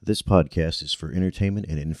This podcast is for entertainment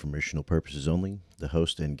and informational purposes only. The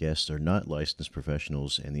host and guests are not licensed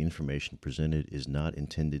professionals, and the information presented is not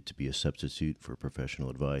intended to be a substitute for professional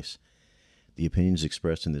advice. The opinions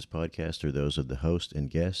expressed in this podcast are those of the host and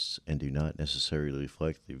guests and do not necessarily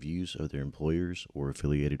reflect the views of their employers or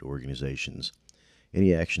affiliated organizations.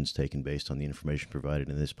 Any actions taken based on the information provided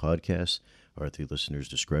in this podcast are at the listener's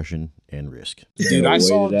discretion and risk. Dude, I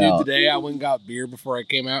saw a dude today. I went and got beer before I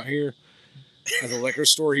came out here. At the liquor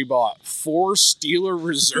store, he bought 4 Steeler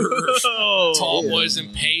Reserve tall boys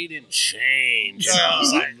and paid in change. And I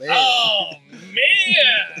was like, oh,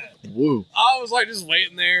 man. Woo. I was like just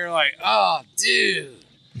waiting there like, oh, dude.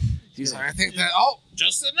 He's like, I think that,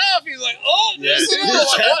 just enough. He's like, just enough.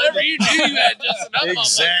 Like, whatever, you knew you had just enough.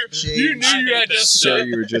 Exact change. You knew you had just enough. Sir,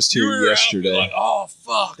 you were just here yesterday. Like, oh,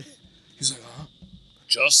 fuck. He's like,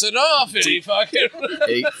 just enough. And he fucking...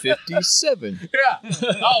 $8.57. Yeah.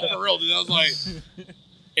 Oh, for real, dude. I was like...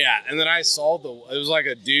 Yeah, and then I saw it was like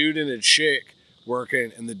a dude and a chick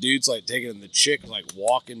working, and the dude's like taking the chick like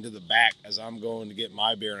walking to the back as I'm going to get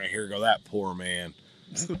my beer, and I hear her go, that poor man.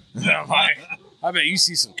 And I'm like, I bet you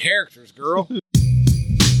see some characters, girl.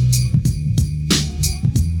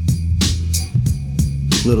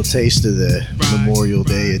 Little taste of the Memorial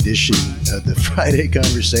Day edition of the Friday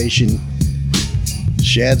Conversation.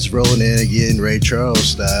 Shad's rolling in again, Ray Charles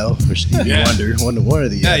style, or Stevie Wonder, one or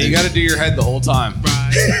the other. Yeah, you got to do your head the whole time.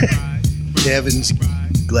 Kevin's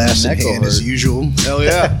glass in hand as usual. Hell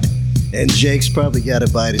yeah. And Jake's probably got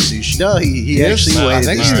a bite of sushi. No, he actually waited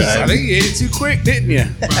this time. I think you ate it too quick, didn't you?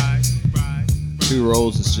 2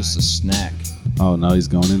 rolls is just a snack. Oh, now he's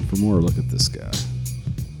going in for more. Look at this guy.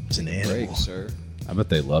 It's an animal. Break, sir. I bet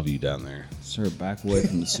they love you down there. Sir, back away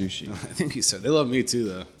from the sushi. I think he said they love me too,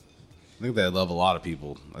 though. I think they love a lot of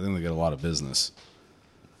people. I think they get a lot of business.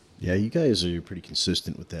 Yeah, you guys are pretty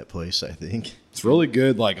consistent with that place, I think. It's really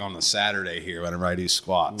good, like on a Saturday here whenever I do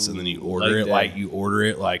squats, and then you order it like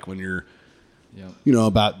when you're,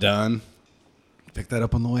 about done. Pick that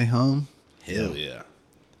up on the way home. Hell yeah.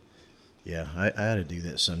 Yeah, I had to do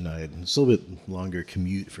that some night. It's a little bit longer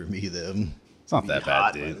commute for me, though. It's not that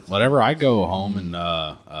bad, dude. Whatever, I go home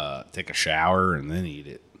and take a shower and then eat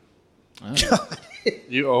it. Oh.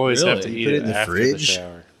 You always have to eat Put it it in the after fridge? the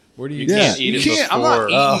shower. Where do you can't eat it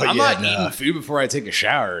before. I'm not eating food before I take a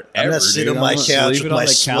shower. I'm not sitting on my couch with my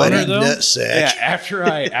sweaty nutsack. Yeah,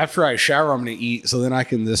 after I shower, I'm gonna eat, so then I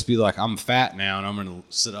can just be like, I'm fat now, and I'm gonna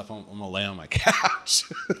sit up. I'm gonna lay on my couch.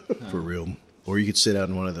 For real. Or you could sit out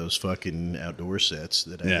in one of those fucking outdoor sets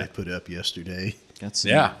that I put up yesterday. That's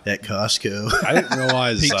at Costco. I didn't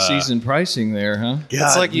realize peak season pricing there, huh?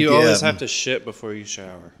 It's like you always have to shit before you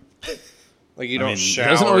shower. Like you don't shower. It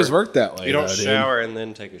doesn't always work that way. You don't shower and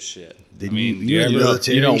then take a shit.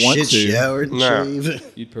 You don't want to shower and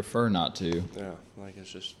shave? You'd prefer not to. Yeah, like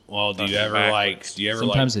it's just. Well, do you ever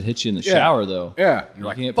Sometimes it hits you in the shower though. Yeah, you're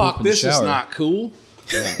like, fuck, this is not cool.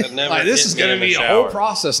 Like this is gonna be a whole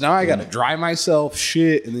process. Now I got to dry myself,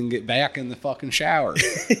 shit, and then get back in the fucking shower.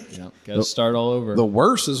 Got to start all over. The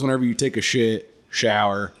worst is whenever you take a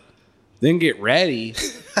shower, then get ready,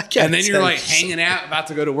 and then you're like hanging out, about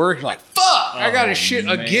to go to work. You're like, fuck, I got to shit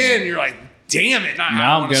again. You're like, damn it,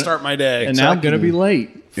 now I want to start my day. And now I'm gonna be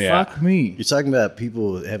late. Yeah. Fuck me. You're talking about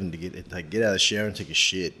people having to get out of the shower and take a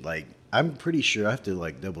shit. Like, I'm pretty sure I have to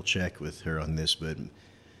like double check with her on this, but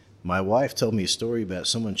my wife told me a story about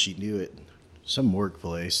someone she knew at some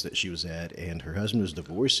workplace that she was at, and her husband was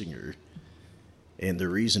divorcing her. And the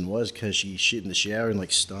reason was because she shit in the shower and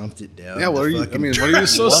like stomped it down. Yeah, what are you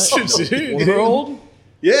supposed to do? World?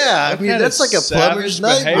 Yeah, I mean that's like a plumber's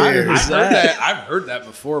nightmare. I've heard that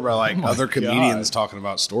before by like other comedians talking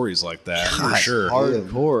about stories like that. For sure,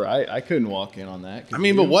 hardcore. I couldn't walk in on that. I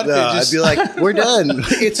mean, but what if I'd be like, we're done.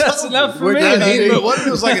 That's enough for me. But what if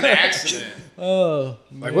it was like an accident?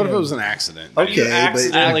 Like what if it was an accident? Okay, you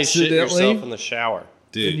accidentally shit accidentally? yourself in the shower.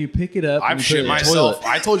 Dude, and you pick it up. I've shit myself.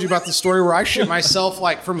 I told you about the story where I shit myself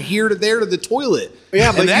like from here to there to the toilet.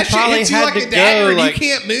 Yeah, but and that you probably shit hits you had like to a dagger, go, and you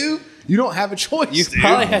can't move. You don't have a choice. You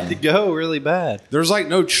probably had to go really bad. There's like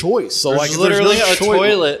no choice. So there's like literally there's no a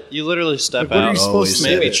toilet. You literally step what out. Are you supposed to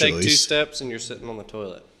maybe say? take 2 steps and you're sitting on the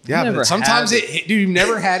toilet. Yeah, but sometimes dude, you've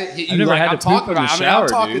never had it hit you. Never like had I'm to poop talking in the about. shower, I'm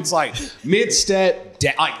talking. dude. It's like mid step,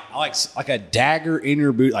 like a dagger in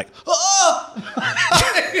your boot, like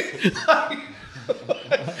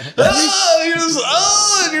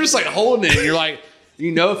and you're just like holding it. And you're like,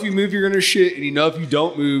 you know, if you move, you're gonna shit, and you know if you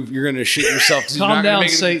don't move, you're gonna shit yourself. Calm down,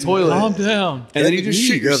 Satan. Calm down. And then you just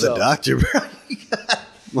shit go to the yourself. doctor, bro.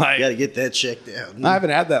 Like, you got to get that checked out. I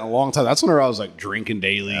haven't had that in a long time. That's whenever I was like drinking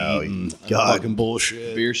daily, eating God. fucking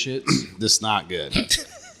bullshit. Beer shits. This not good.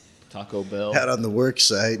 Taco Bell. Out on the work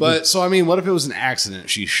site. But so I mean, what if it was an accident?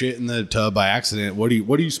 She shit in the tub by accident. What are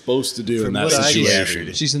you supposed to do in From that what I situation?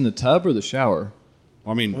 gathered, She's in the tub or the shower?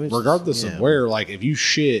 I mean, Well, it's- regardless of yeah. where, like if you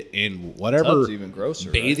shit in whatever Tub's even grosser.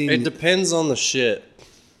 Right? bathing, It depends on the shit.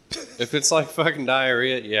 If it's like fucking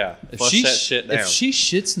diarrhea, yeah, If flush she that shit down. if she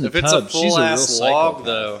shits in the If it's a tub, she's full a real ass psychopath. log,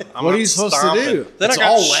 though, I'm what not are you supposed stomping. to do? Then It's I got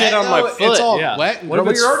all shit wet, on my though. foot. It's all Yeah. wet. What if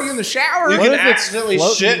But it's you're already in the shower. You What can if it's accidentally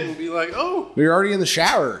floating? shit and be like, oh. You're already in the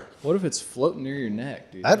shower. What if it's floating near your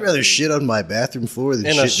neck, dude? I'd rather shit on my bathroom floor than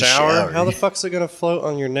In shit a shower? in the shower. How the fuck's it gonna float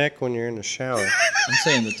on your neck when you're in the shower? I'm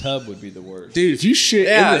saying the tub would be the worst. Dude, if you shit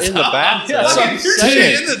Yeah, in the in the tub, bathtub. that's what I'm Dude,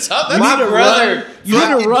 saying. In the tub, that's My brother, You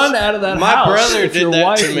need to run out of that My house. brother if did your that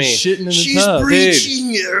wife to is me. shitting in the She's tub.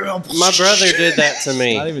 breaching. my brother did that to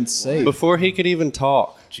me Not even safe. before he could even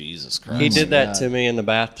talk. Jesus Christ. He did that God. to me in the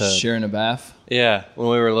bathtub. Sharing a bath. Yeah, when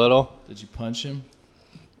we were little. Did you punch him?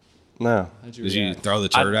 No, How'd you Did you react? throw the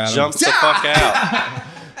turd I at him? jumped the fuck out.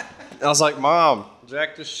 I was like, "Mom,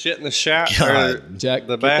 Jack just shit in the shower, God. Jack,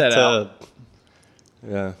 the get that out. bathtub."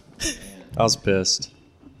 Yeah, I was pissed.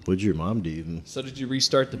 What'd your mom do even? So did you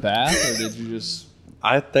restart the bath, or did you just?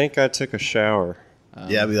 I think I took a shower.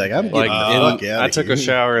 Yeah, I'd be like, I'm Like, getting the fuck out I of took here. a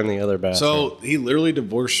shower in the other bathroom. So he literally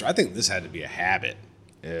divorced her. I think this had to be a habit.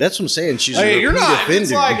 That's what I'm saying. She's a Hey, repeat you're not. offender.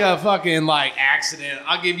 It's like a fucking like accident.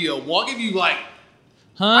 I'll give you like.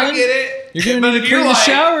 Huh? I get it. You're gonna But need to if clean you're the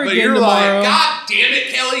shower but again you're tomorrow. Like, God damn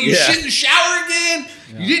it, Kelly! You Yeah. shit in the shower again.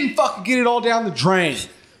 You didn't fucking get it all down the drain.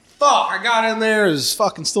 Fuck! I got in there. There's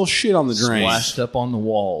fucking still shit on the drain. Splashed up on the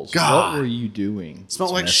walls. God. What were you doing?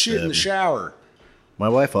 Smelled like messed shit in up. the shower. My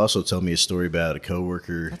wife also told me a story about a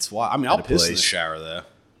coworker. That's why. I mean, I'll At a piss in the place. shower though.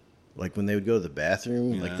 Like when they would go to the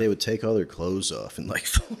bathroom, Yeah. like they would take all their clothes off and like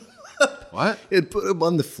What? and put them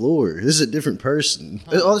on the floor. This is a different person.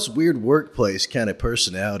 All this weird workplace kind of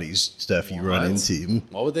personalities stuff you run What? into.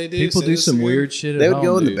 What would they do? People Say do this some again? weird shit. They at would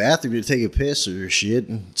go home, in the dude. bathroom to take a piss or shit.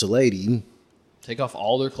 It's a lady. Take off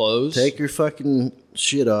all their clothes. Take your fucking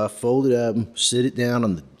shit off, fold it up, sit it down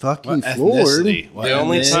on the fucking What floor. ethnicity? What the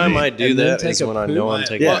only then- time I do and then that take is a when I poop. know I'm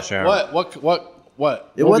taking Yeah. a shower. What? It What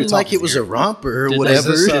are we wasn't like talking it was here? a romper or Did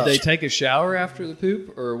whatever. Did they take a shower after the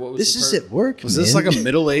poop, or what was This the is pur- at work. Was this man. like a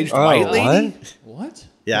middle-aged Oh, white lady? what? What?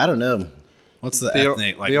 Yeah, I don't know. What's the The-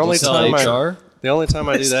 ethnic? Like the only just- Tell time I- HR? The only time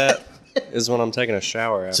I do that is when I'm taking a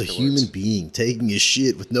shower It's a afterwards. human being taking a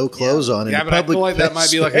shit with no clothes on in Yeah, a but I public feel like that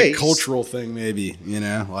might be like a space. cultural thing, maybe. You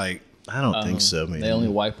know, like I don't think so, man. They only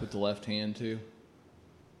wipe with the left hand too.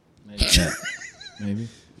 Maybe. Maybe.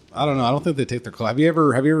 I don't know. I don't think they take their clothes. Have you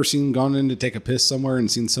ever gone in to take a piss somewhere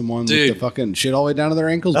and seen someone Dude. with the fucking shit all the way down to their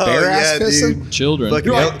ankles, Oh, bare ass yeah, pissing? dude. Children. Fucking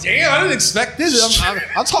You're hell. like, damn, I didn't expect this.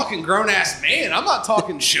 I'm talking grown ass man. I'm not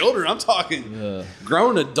talking children. I'm talking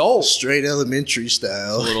grown adults. Straight elementary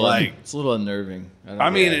style. It's a little, like- it's a little unnerving. I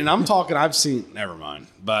mean, and I'm talking. I've seen. Never mind.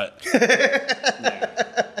 But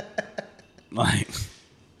like,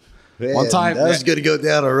 Man, one time- that was going to go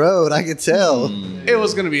down a road. I could tell. it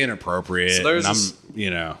was going to be inappropriate. So there's and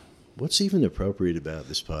this- What's even appropriate about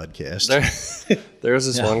this podcast? There's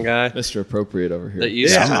this one guy Mr. Appropriate over here. that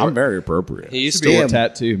used Yeah. to I'm very appropriate. he used Should be to a work,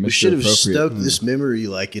 tattoo. we Mr. should have Appropriate. stoked this memory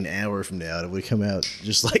like an hour from now. It would come out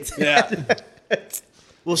just like that. Yeah.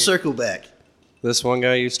 We'll circle back. this one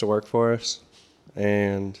guy used to work for us,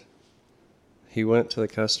 and he went to the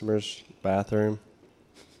customer's bathroom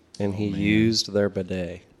and he used their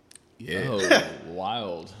bidet. Yeah. Oh,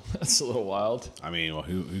 wild. That's a little wild. I mean, well,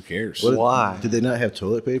 who cares? What- Why? Did they not have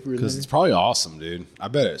toilet paper in Because there? it's probably awesome, dude. I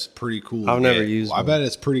bet it's pretty cool. I've never Yeah. used I one. bet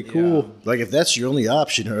it's pretty cool. Like if that's your only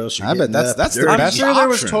option, or else you're I bet getting that's- up that's the dirty. I'm best sure there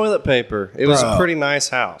was option. toilet paper. It was Bro. a pretty nice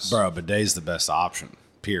house. Bro, bidet's the best option.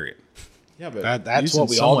 Period. Yeah, but That's using what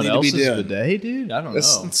we all someone need to be else's doing. bidet, dude? I don't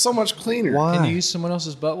It's, know. it's so much cleaner. Why? Can you use someone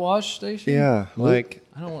else's butt wash station? Yeah, like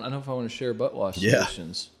I don't know if I want to share butt wash Yeah.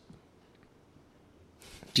 stations.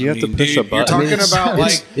 do you have to mean, push dude, a you're button? talking It's- about,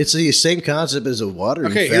 it's, like- it's the same concept as a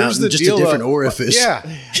watering Okay, fountain, here's the just deal. a different though. orifice. Yeah,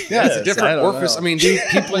 yeah, it's a I different don't orifice. know. I mean, dude,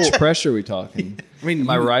 How people. much pressure are we talking? I mean, Am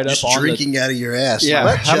I right Just up on drinking out of your ass. Yeah,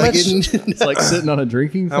 What, how much- chugging? It's like sitting on a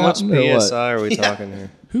drinking How much fountain or what? PSI are we talking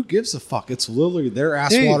here? Who gives a fuck? It's literally their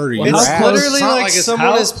ass Dude, water to well, your how ass. close- Literally, It's not like it's someone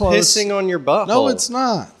how is close- pissing on your butthole. No, it's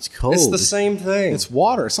not. It's cold. It's the same thing. It's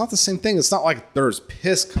water. It's not the same thing. It's not like there's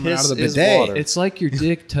piss coming Piss out of the is bidet. water. It's like your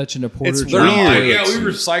dick touching a porter It's john. weird. weird. Yeah, we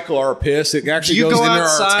recycle our piss. It actually Do you goes go into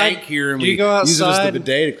outside? our tank here, and Do we you go use it as outside? the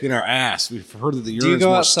bidet to clean our ass. We've heard that the Do you urine's go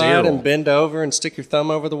more outside sterile. and bend over and stick your thumb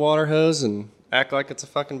over the water hose and act like it's a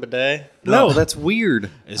fucking bidet? No, that's weird.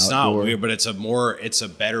 It's Outdoor. not weird, but it's a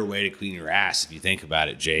better way to clean your ass if you think about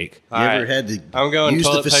it, Jake. You ever Alright. had to I'm going use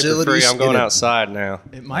the toilet paper free. facilities I'm going in a- outside now.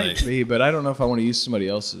 It might be, but I don't know if I want to use somebody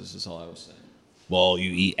else's. Is all I was saying. Well,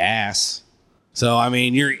 you eat ass. So I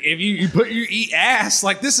mean, if you eat ass,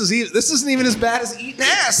 like this isn't even as bad as eating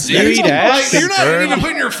ass. You eat ass? Like, you're not even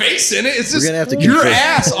putting your face in it. It's just gonna have to your confirm.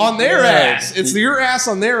 ass on their ass. It's your ass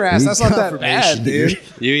on their ass. That's not that bad, dude.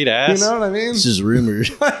 You eat ass? You know what I mean? This is rumored.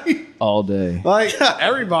 All day. Like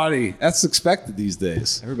everybody, that's expected these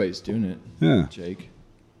days. Everybody's doing it. Yeah. Jake.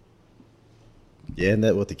 Yeah, isn't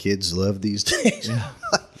that what the kids love these days?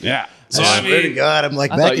 Yeah. So I I swear to mean, God, I'm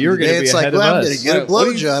like, I back thought in you were the gonna day, be it's like, ahead of well, I'm us. going to get a what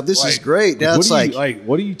do you- blowjob. This is like, great. Now what it's do you- like,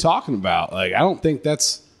 what are you talking about? Like, I don't think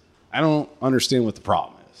that's. I don't understand what the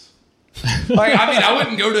problem is. Like, I mean, I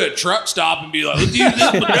wouldn't go to a truck stop and be like, "Let's use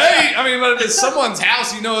this bidet." I mean, but if it's someone's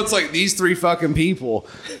house, you know, it's like these three fucking people.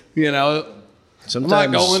 You know, sometimes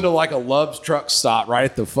I'm not going to like a Love's truck stop right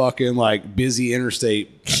at the fucking like busy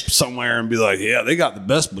interstate somewhere and be like, "Yeah, they got the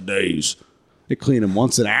best bidets. They clean them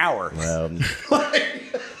once an hour."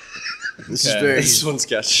 This is very This one's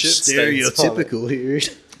got shit stains on it. stereotypical here.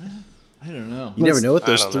 I don't know. You never know what I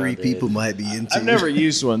those don't know, three dude. people might be into. I've never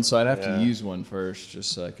used one, so I'd have Yeah. to use one first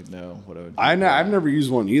just so I could know what I would do. I've never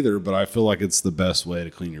used one either, but I feel like it's the best way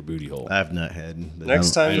to clean your booty hole. I've not had. But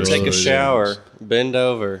Next I time you don't- take a I shower, bend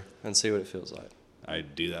over and see what it feels like. I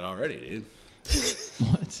do that already, dude.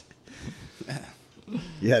 What?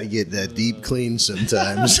 You got to get that deep clean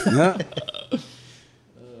sometimes. Yeah.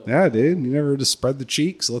 Yeah, dude. You never just spread the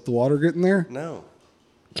cheeks, let the water get in there, No.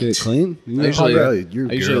 get it clean. You I usually- Bro, you're a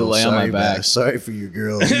I usually girl. lay on my Sorry, back. man. Sorry for your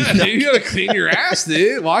girl. yeah, dude, you gotta clean your ass,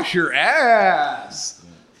 dude. Wash your ass.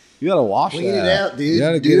 You gotta wash Clean that. it out, dude. You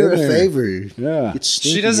gotta Do get her a in there. favor. Yeah. It's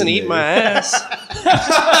stinky She doesn't in eat there. my ass.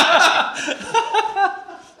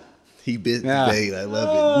 He bit Yeah. the bait. I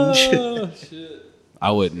love it.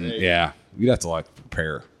 I wouldn't. Yeah. You'd have to like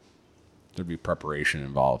prepare. There'd be preparation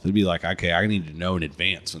involved. It'd be like, okay, I need to know in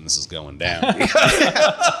advance when this is going down.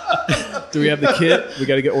 Do we have the kit? We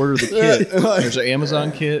got to get order the kit. There's an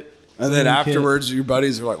Amazon kit. And then Kit. afterwards, your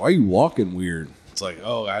buddies are like, why are you walking weird? It's like,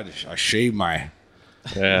 oh, I shaved my.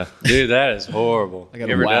 Yeah. Dude, that is horrible. I got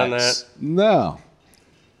You ever done wax. that? No,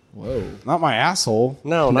 Whoa. not my asshole.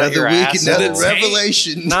 No, not Another your week, asshole. another The taint.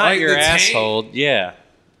 revelation. Not Like your the taint. asshole. Yeah.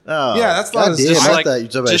 Oh, Yeah, that's not God as- damn, just I like, thought you were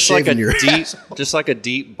talking about just like a shaving your deep, just like a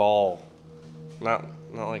deep ball. Not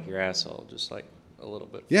like your asshole. Just like a little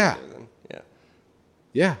bit. Yeah. further than- yeah.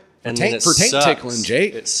 Yeah. And Tank- then it for taint sucks. tickling,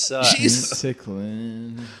 Jake. It sucks. Jesus.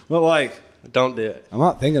 Tickling. But like, Don't do it. I'm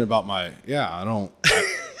not thinking about my. Yeah, I don't.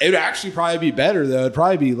 It would actually probably be better though. It'd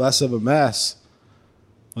probably be less of a mess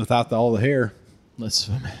without all the hair. Less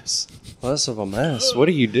of a mess. Less of a mess. What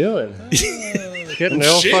are you doing? Getting the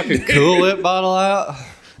old shitting, fucking dude. Cool Whip bottle out?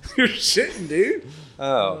 You're shitting, dude.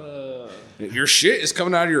 Oh. Your shit is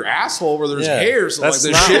coming out of your asshole where there's Yeah. hair. So That's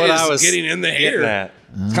like the not shit what I is was getting in the getting hair. at.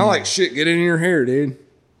 It's kind of like shit getting in your hair, dude.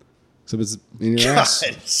 Except it's in your ass.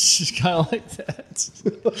 It's just kind of like that.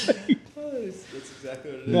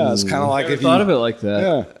 Yeah, it's kind of like Never if thought you. of it like that.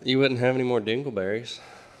 Yeah, You wouldn't have any more dingleberries.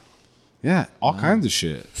 yeah, all kinds of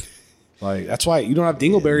shit. Like that's why you don't have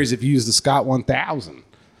dingleberries if you use the Scott 1000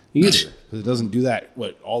 either, because it doesn't do that.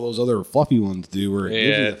 What all those other fluffy ones do, where it gives you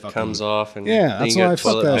Yeah, the it fucking, comes off and Yeah, then that's you why got I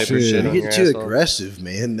fuck toilet that paper shit. shit You on get your too asshole. aggressive,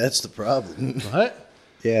 man. That's the problem. What?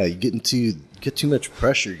 Yeah, you get too much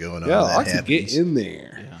pressure going on. Yeah, I that like to get happens. in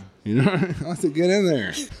there. Yeah. You know, I like to get in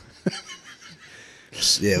there.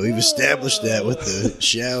 Yeah, we've established that with the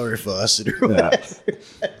shower faucet or whatever.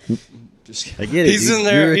 I get it. He's dude. in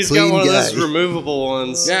there. You're a He's got clean one of guy. those removable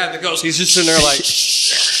ones. Yeah, that goes. He's just in there like,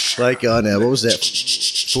 Like on what was that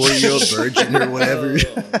 4-year-old virgin or whatever?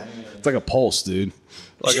 It's like a pulse, dude.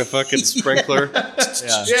 like a fucking sprinkler. Yeah.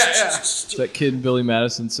 Yeah, It's that kid Billy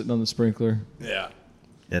Madison sitting on the sprinkler. yeah.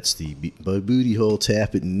 That's the booty hole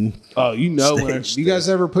tapping. Oh, you know, Stage you guys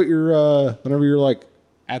ever put your whenever you're like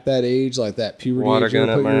at that age, like that puberty Water age, you gun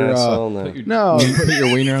ever up put my your, asshole. No. no, Put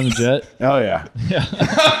your wiener on the jet. oh yeah,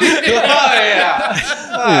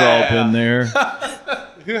 We've all been there.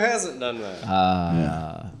 Who hasn't done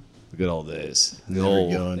that? good old days. Never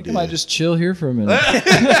going, I dude. might just chill here for a minute.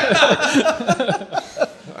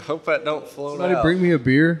 I hope that don't float Somebody out. bring me a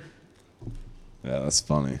beer. Yeah, that's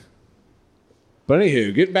funny. But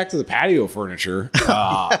anywho, getting back to the patio furniture,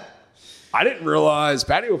 I didn't realize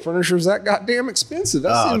patio furniture is that goddamn expensive.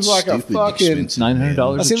 That Oh, seems it's like a stupid fucking expensive, man.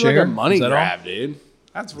 $900 that a seems chair. like a money Is that all? grab, dude.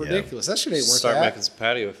 That's ridiculous. That shit ain't worth Start that. making some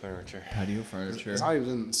patio furniture. Patio furniture. It's not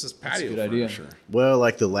even. It's just patio good idea. furniture. Well,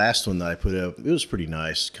 like the last one that I put up, it was pretty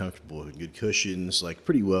nice, comfortable, good cushions, like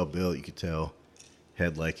pretty well built. You could tell.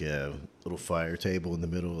 Had like a little fire table in the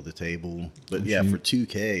middle of the table. But yeah, for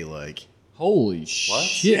 $2K, like Holy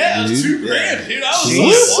shit, Yeah, dude. $2,000, dude. I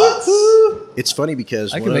was like, what? it's funny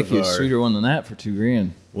because I one could make of you a our sweeter one than that for $2,000.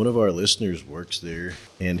 One of our listeners works there,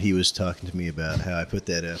 and he was talking to me about how I put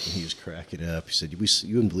that up, and he was cracking up. He said, you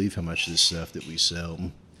wouldn't believe how much of this stuff that we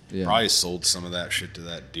sell. Yeah. Probably sold some of that shit to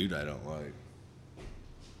that dude I don't like.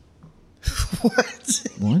 What?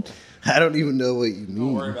 What? I don't even know what you mean.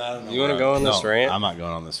 Don't worry about it. You wanna go on this rant? I'm not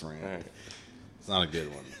going on this rant. All right. It's not a good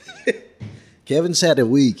one. Kevin's had a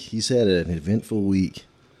week. He's had an eventful week.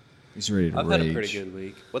 He's ready to I've rage. had a pretty good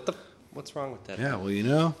week. What's wrong with that? Yeah, well, you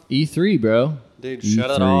know. E3, bro. Dude,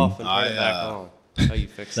 shut it E3. off and turn it back on. That's how you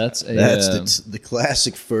fix That's that. a. That's the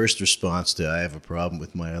classic first response to I have a problem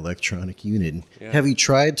with my electronic unit. Yeah. Have you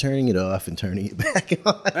tried turning it off and turning it back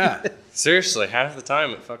on? Yeah. Seriously, half the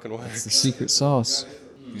time it fucking the works. secret sauce.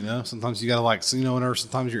 You know, sometimes you gotta whenever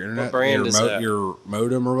sometimes your internet, brand your, is that? your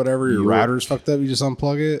modem or whatever, your router's fucked up, you just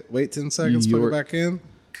unplug it, wait 10 seconds, plug it back in.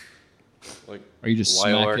 Like, Or you just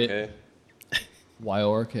smack YORK. it.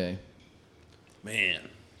 YORK. Man.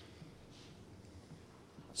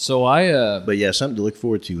 So I But yeah, something to look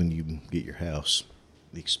forward to when you get your house.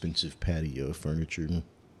 The expensive patio furniture.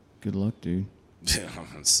 good luck, dude.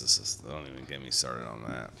 Don't even get me started on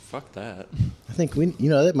that. Fuck that. I think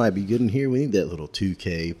that might be good in here. We need that little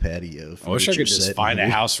 2K patio. I wish I furniture could just set find in a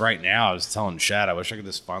here. house right now. I was telling Shad, I wish I could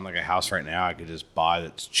just find like a house right now I could just buy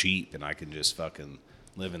that's cheap and I can just fucking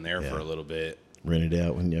live in there for a little bit. Rent it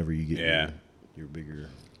out whenever you get Yeah. your bigger,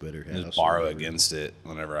 better And house. just or borrow whatever. against it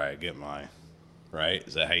whenever I get my. Right?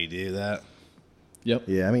 Is that how you do that? Yep.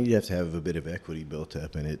 Yeah, I mean, you have to have a bit of equity built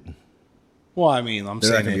up in it. Well, I mean, I'm They're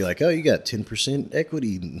not saying. going to be like, oh, you got 10%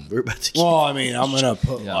 equity. And we're about to Well, I mean, I'm gonna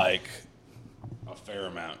put Yeah. like a fair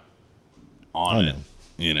amount on it, know.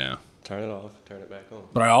 you know. Turn it off. Turn it back on.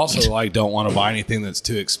 But I also like don't want to buy anything that's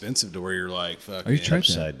too expensive to where you're like, fuck. Are you trying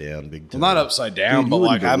to? upside down big time. Well, not upside down, Dude, but you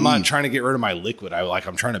like wouldn't I'm not believe- trying to get rid of my liquid.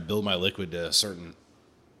 I'm trying to build my liquid to a certain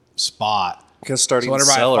spot. Because start So eating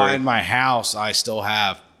whenever celery. I find my house, I still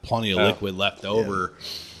have plenty of liquid left over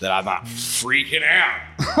that I'm not freaking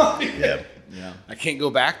out. Yeah. Yeah. I can't go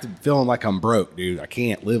back to feeling like I'm broke, dude. I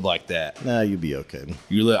can't live like that. Nah, you'll be okay.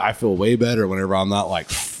 I feel way better whenever I'm not like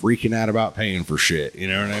freaking out about paying for shit. You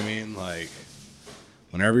know what I mean? Like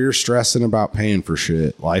whenever you're stressing about paying for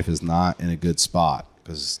shit, life is not in a good spot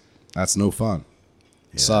because that's no fun.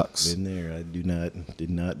 It sucks. Been there. I did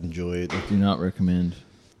not enjoy it. Do not recommend.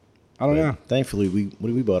 I don't know. Thankfully,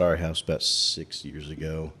 we bought our house about 6 years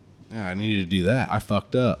ago. Yeah, I needed to do that. I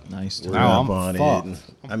fucked up. Nice. We're Now up I'm on fucked.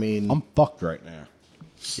 it. I mean, I'm fucked right now.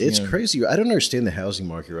 it's Yeah. crazy. I don't understand the housing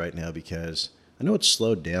market right now because I know it's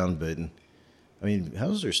slowed down, but I mean,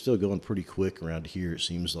 houses are still going pretty quick around here, it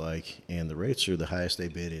seems like, and the rates are the highest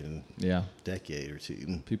they've been in Yeah. a decade or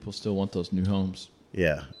two. People still want those new homes.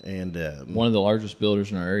 Yeah, and One of the largest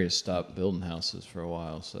builders in our area stopped building houses for a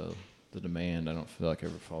while, so the demand I don't feel like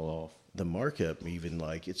ever fall off. the markup, even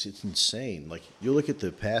like it's insane. Like you look at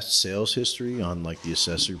the past sales history on like the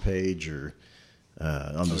assessor page or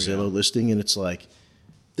on the Zillow listing, and it's like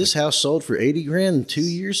this house sold for $80,000 2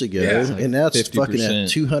 years ago, Yeah. and now it's 50%. fucking at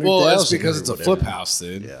 200,000. Well, it's because or it's a whatever. flip house,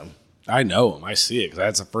 dude. Yeah. I know them. I see it because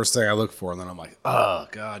that's the first thing I look for, and then I'm like, oh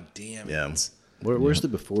god damn it. Yeah. Where's the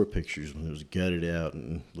before pictures when it was gutted out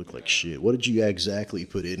and looked like shit? What did you exactly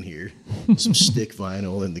put in here? Some stick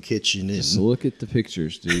vinyl in the kitchen. And, Just look at the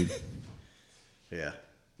pictures, dude. yeah.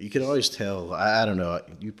 You can always tell. I don't know.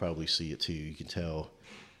 You probably see it too. You can tell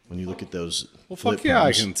when you look at those. Well, flip fuck yeah, I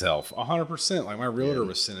homes. can tell 100%. Like my realtor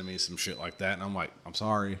was sending me some shit like that, and I'm like, I'm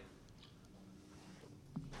sorry.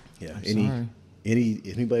 Yeah. sorry.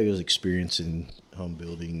 Anybody who's experiencing home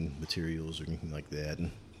building materials or anything like that,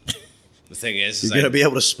 The thing is, you're gonna be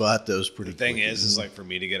able to spot those pretty. the thing quickly. is like for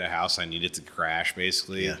me to get a house, I need it to crash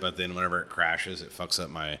basically. Yeah. But then whenever it crashes, it fucks up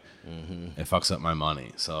my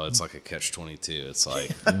money. So it's like a catch-22. It's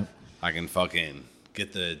like I can fucking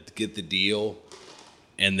get the deal,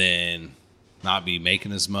 and then not be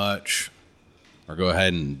making as much, or go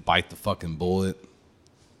ahead and bite the fucking bullet.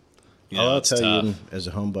 You know, I'll it's tell tough. you as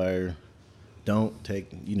a home buyer, don't take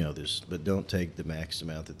this, but don't take the max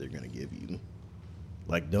amount that they're gonna give you.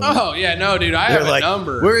 Like don't. Oh yeah, no, dude, I they're have like, a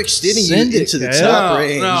number. We're extending Send you it, into the Kev. top no,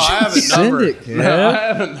 range. no, I have a Send number. it, Kev. No, I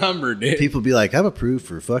have a number, dude. People be like, I'm approved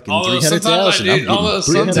for fucking Although 300,000. sometimes I'm getting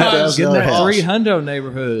sometimes- $300,000 That house. 300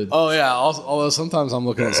 neighborhood. Oh yeah. Although sometimes I'm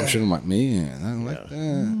looking at some shit, I'm like, man, I don't like that.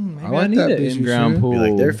 Maybe I need an bitch in-ground shit. pool. Be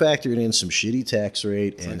like, they're factoring in some shitty tax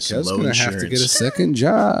rate and some Kev's low gonna insurance. have to get a second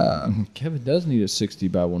job. Kevin does need a 60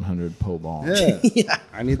 by 100 pole barn. Yeah.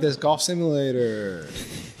 I need this golf simulator.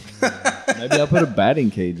 Maybe I'll put a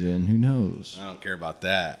batting cage in. Who knows? I don't care about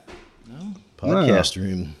that. Podcast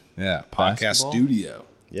room. Yeah, podcast studio.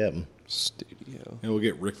 Yeah. Studio. And we'll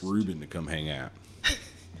get Rick Rubin to come hang out.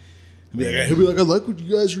 He'll be like, I like what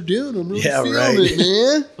you guys are doing. I'm really feeling right. it,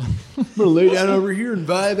 man. I'm gonna lay down over here and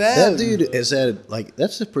vibe out. That dude has had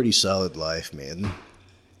that's a pretty solid life, man.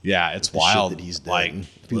 Yeah, it's The wild shit that he's done. like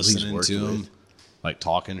People he's listening worked to him, with. like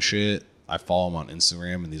talking shit. I follow him on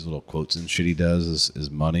Instagram, and these little quotes and shit he does is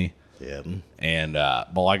money. Yeah. And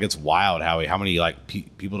but like it's wild how many like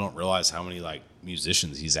people don't realize how many like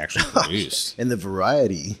musicians he's actually produced. And the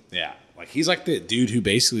variety. Yeah, like he's like the dude who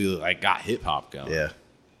basically like got hip hop going. Yeah.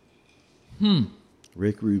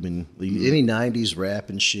 Rick Rubin. Any 90s rap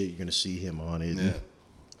and shit, you're going to see him on it. Yeah.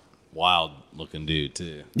 Wild looking dude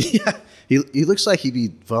too. Yeah. He looks like he'd be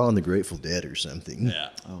following the Grateful Dead or something. Yeah.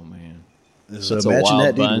 Oh man. So It's a imagine wild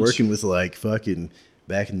that dude bunch. working with like fucking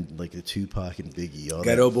back in like the Tupac and Biggie. All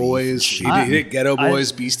Ghetto that beef and Boys. shit. He did Ghetto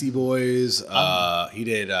Boys, Beastie Boys. He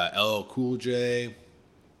did LL Cool J.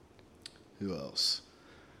 Who else?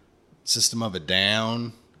 System of a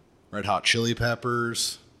Down. Red Hot Chili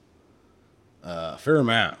Peppers. Fair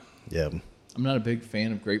amount. Yeah. I'm not a big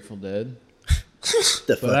fan of Grateful Dead,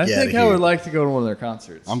 The but I think I would like to go to one of their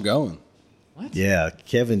concerts. I'm going. Yeah,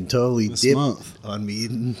 Kevin totally This dipped month. on me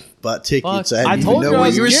and bought tickets. Fuck. I I didn't told even you know I where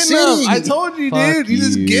was you were getting sitting. them. I told you, Fuck dude. You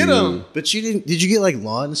just get you. them. But you didn't. Did you get like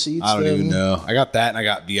lawn seats? I don't though? even know. I got that and I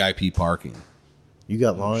got VIP parking. You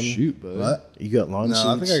got lawn. Shoot, bud. What? You got lawn No, seats.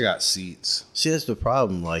 I think I got seats. See, that's the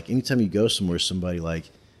problem. Like anytime you go somewhere, somebody's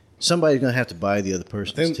gonna have to buy the other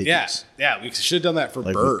person's Then, tickets. yeah, we should have done that for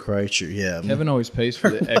Like Bert. with Kreischer, yeah. Kevin always pays for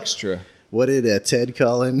the extra. What did Ted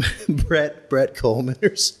call him? Brett Coleman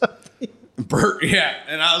or something? Bert, yeah.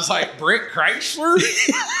 And I was like, Brent Kreisler?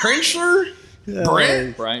 Kreisler?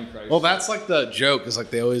 Brent? Brian Kreischer. Well, that's like the joke. Is like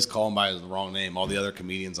they always call him by his wrong name. All the other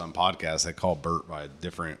comedians on podcasts, they call Bert by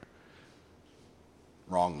different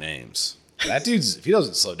wrong names. That dude's, if he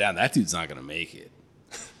doesn't slow down, that dude's not going to make it.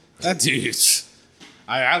 That dude's,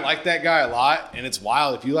 I like that guy a lot. And it's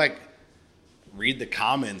wild. If you like read the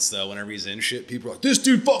comments though, whenever he's in shit, people are like, this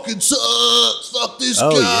dude fucking sucks. Fuck this guy.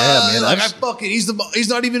 Oh, yeah, man. Like, he's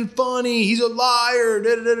not even funny. He's a liar.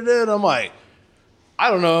 Da, da, da, da, da. And I'm like, I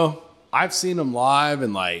don't know. I've seen him live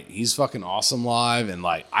and like he's fucking awesome live and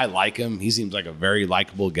like I like him. He seems like a very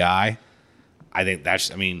likable guy. I think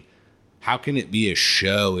how can it be a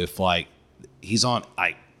show if like he's on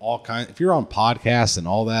like all kinds, if you're on podcasts and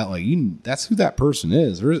all that, like that's who that person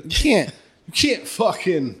is. You can't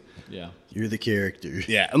fucking yeah. You're the character.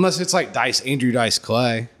 yeah, unless it's like Andrew Dice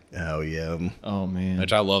Clay, Oh yeah. Oh man.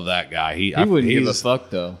 which I love that guy. He wouldn't give a was- fuck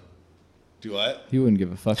though. Do what? He wouldn't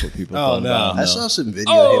give a fuck what people Oh, thought no. about him. I though. saw some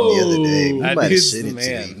video of him the other day. He that might have dude's sent the it to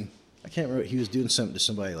man. me. I can't remember. He was doing something to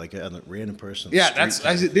somebody like a random person. on the Yeah,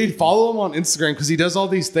 street. dude. Follow him on Instagram because he does all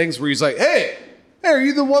these things where he's like, "Hey, are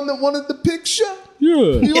you the one that wanted the picture? Yeah.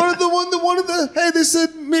 You wanted the one that wanted the? Hey, they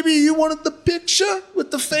said maybe you wanted the picture with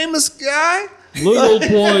the famous guy." Little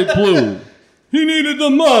boy blue. He needed the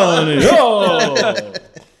money. Oh.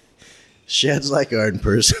 Shad's like our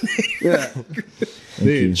impersonator.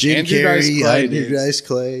 Dude, Jim Andrew Dice Carrey, Clay, Andrew dude. Dice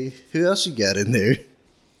Clay. Who else you got in there?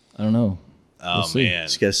 I don't know. Oh We'll see. man,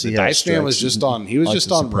 Just gotta see the how it Dice Man was strikes just on. He was Like just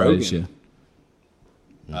to on surprise Rogan.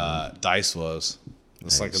 you. Dice was.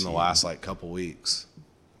 It's like in the see. last like couple weeks.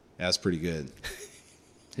 Yeah, that's pretty good.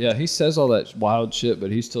 Yeah, he says all that wild shit, but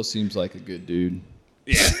he still seems like a good dude.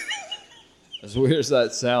 Yeah, As weird as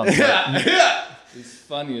that sounds. Yeah. He's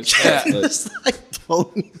funny as fuck, but It's like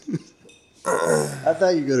pulling. I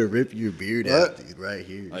thought you were gonna rip your beard out, dude, right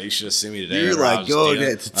here. oh, you should have seen me today. You're whenever I like was going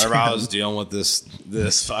dealing- at the whenever I time. was dealing with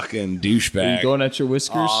this fucking are douchebag. you going at your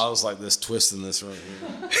whiskers? Oh, I was like this twisting this right here.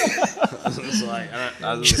 I was like,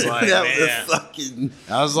 That man. was fucking.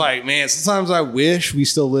 I was like, man, sometimes I wish we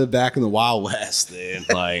still lived back in the Wild West then.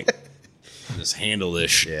 Like, just handle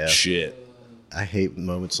this Yeah. shit. I hate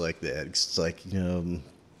moments like that. It's like, you know,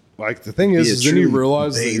 Like, the thing Be a is then you true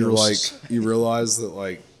realize that you're like, Thanos. you realize that,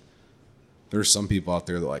 like, there's some people out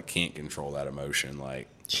there that, like, can't control that emotion. Like,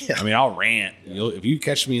 Yeah. I mean, I'll rant. If you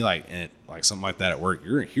catch me, like, like something like that at work,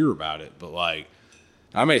 you're going to hear about it. But, like,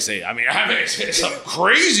 I may say some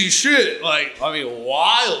crazy shit, like,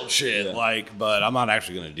 wild shit, Yeah. like, but I'm not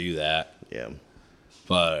actually going to do that. yeah,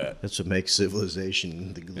 But that's what makes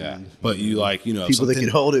civilization the glue. yeah, but you like, you know, People that something-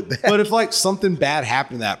 can hold it back. But if like something bad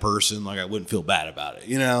happened to that person, like I wouldn't feel bad about it,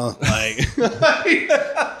 you know, like.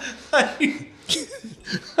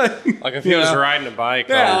 Like if he was Yeah. riding a bike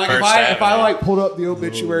Yeah, on like First if I Avenue. like pulled up the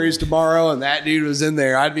obituaries tomorrow and that dude was in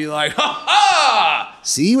there, I'd be like, ha ha!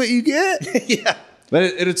 See what you get? Yeah, But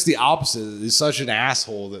it's the opposite. He's such an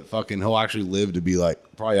asshole that fucking he'll actually live to be like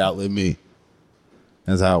probably outlive me.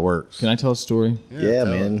 That's how it works. Can I tell a story? yeah, tell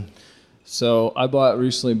man. So I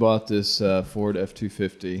recently bought this Ford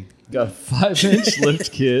F-250. Got a 5-inch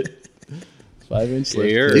lift kit. 5-inch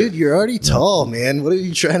Clear. lift. Dude, you're already tall, man. What are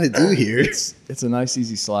you trying to do here? It's a nice,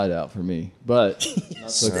 easy slide out for me, but not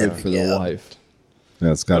so good for the wife.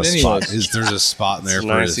 Yeah, it's got But a anyways. spot. There's a spot in there It's a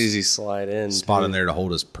for nice, his easy slide in. spot in too. there to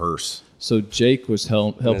hold his purse. So Jake was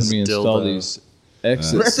helping His me install dildo. these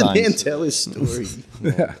exit Let the man signs, tell his story.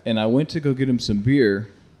 and I went to go get him some beer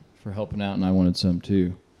for helping out, and I wanted some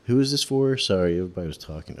too. Who is this for? Sorry, everybody was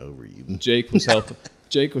talking over you. Jake was helping.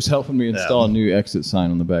 Jake was helping me install a new exit sign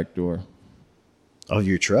on the back door. Of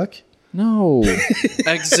your truck? No,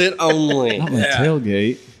 Exit only. not my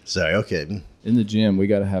tailgate. Sorry, okay. In the gym, we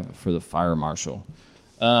got to have it for the fire marshal.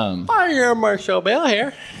 Fire Marshal Bill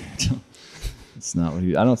here. It's not what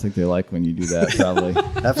I don't think they like when you do that. Probably.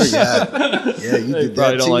 I forgot. Yeah, you They did probably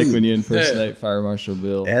that don't too. like when you impersonate Fire Marshal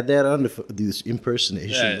Bill. Add that on to do this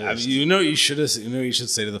impersonation. Yeah, I list. mean, you know you should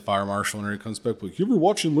say to the fire marshal when he comes back, like, you ever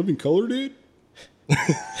watching Living Color, dude?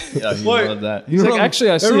 Yeah, he loved that. He's like,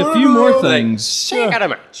 actually, I see a few more things. Check out a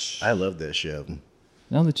match. I love that show.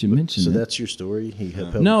 Now that you mention So it. that's your story? He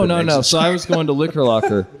helped No. put an exit So I was going to Liquor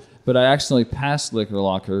Locker, but I accidentally passed Liquor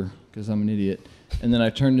Locker because I'm an idiot. And then I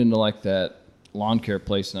turned into like that lawn care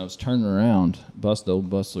place, and I was turning around, the old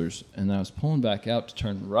Bustlers, and I was pulling back out to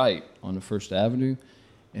turn right onto First Avenue,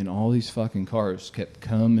 and all these fucking cars kept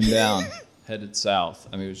coming down, headed south.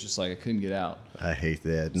 I mean, it was just like I couldn't get out. I hate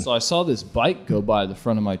that. So I saw this bike go by the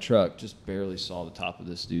front of my truck, just barely saw the top of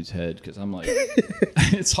this dude's head because I'm like,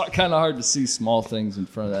 it's kind of hard to see small things in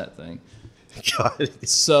front of that thing. God.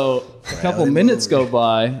 So a couple minutes go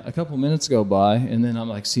by, and then I'm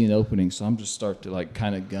like see an opening, so I'm just start to like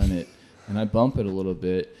kind of gun it, and I bump it a little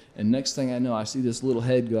bit, and next thing I know, I see this little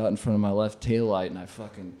head go out in front of my left taillight, and I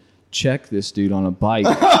fucking check this dude on a bike.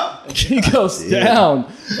 And he goes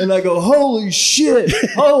down, and I go, holy shit,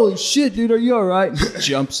 dude, are you all right? And he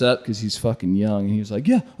jumps up because he's fucking young, and he was like,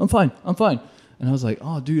 yeah, I'm fine. And I was like,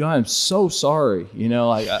 oh, dude, I am so sorry. You know,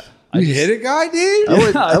 like You hit a guy, dude?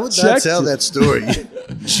 I would not checked tell it. that story.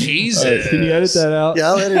 Jesus. All right, can you edit that out? Yeah,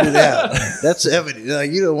 I'll edit it out. That's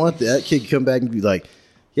evident. You don't want that kid to come back and be like,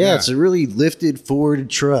 yeah, it's a really lifted Ford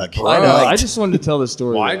truck. I know. I just wanted to tell the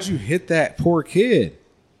story. Why'd you hit that poor kid?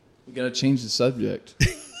 We got to change the subject.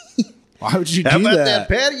 Why would you How do about that? that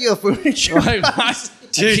patio furniture?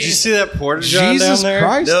 Dude, did you see that porta john Jesus down there?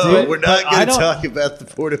 Christ, No, dude. we're not I going to don't- talk about the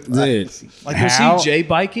porta Dude, potty. Like, was How- he J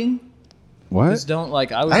biking? What? Just don't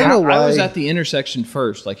like. I was. I don't know I was why- at the intersection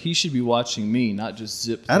first. Like he should be watching me, not just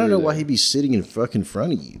zip. I don't know through why there. he'd be sitting in fucking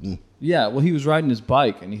front of you. Yeah, well, he was riding his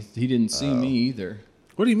bike and he didn't see me either.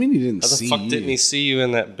 What do you mean he didn't How the see fuck you? didn't he see you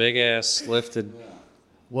in that big ass lifted?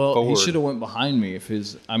 Well, Forward. he should have went behind me. If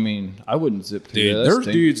his, I mean, I wouldn't zip through Dude, there. there's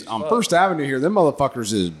That's dudes dangerous. on First Avenue here. Them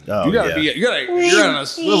motherfuckers is Oh, you gotta yeah. be you're on a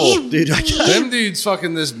swivel. Dude, Them dudes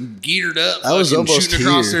fucking this geared up. I was fucking almost shooting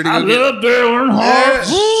across here. there to go get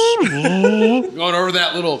going over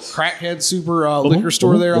that little crackhead super liquor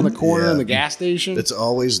store there on the corner Yeah. in the gas station. it's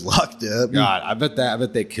always locked up. God, I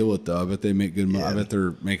bet they kill it though. I bet they make good money. I Yeah. bet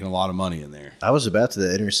they're making a lot of money in there. I was about to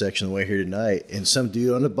that intersection on the way here tonight, and some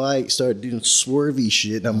dude on a bike started doing swervy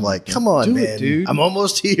shit. And I'm like, come on, Do it, man. dude. I'm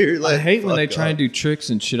almost here. I Like, hate when they fuck try off. and do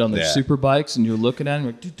tricks and shit on their Yeah. super bikes, and you're looking at them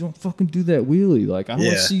like, dude, don't fucking do that wheelie. Like, I don't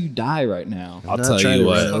want Yeah. to see you die right now. I'll not tell trying you to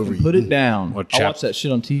what. run over Fucking put you. it down. What I chap- watch that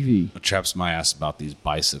shit on TV. What chaps my ass about these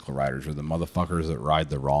bicycle riders are the motherfuckers that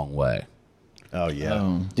ride the wrong way. Oh, yeah.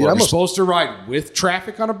 Oh. Dude, You're I'm supposed to ride with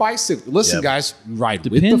traffic on a bicycle. Listen, Yep. guys, ride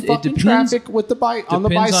with Depend- the it fucking depends- traffic with the bike on the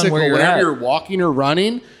depends on bicycle. where you're Whenever at. you're walking or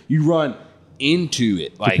running, you run into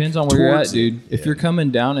it. Like, Depends on where you're at, towards it. dude. If you're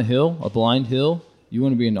coming down a hill, a blind hill, you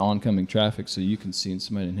want to be in oncoming traffic so you can see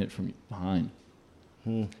somebody and hit from behind.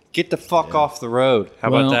 Get the fuck off the road. How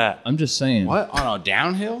Well, about that? I'm just saying. What on a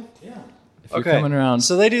downhill? If you're coming around,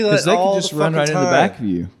 So they do that because they all can just the run right fucking in the time. back of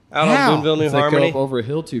you. Out How? on Boonville, New If they go Harmony. up over a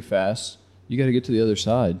hill too fast, you got to get to the other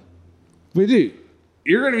side. But dude,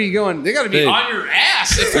 you're going to be going. They got to be Dude. on your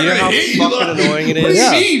ass. If they're You know gonna how hit you. fucking annoying it What do is? you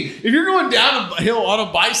Yeah. mean? If you're going down a hill on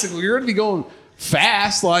a bicycle, you're going to be going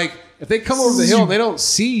fast. Like if they come over the hill and they don't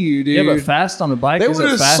see you, dude. Yeah, but fast on a bike They is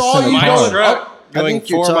would've fast saw in a you My car. going- truck I going think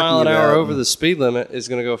you're 4 talking mile an hour about- over the speed limit is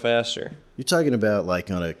going to go faster. You're talking about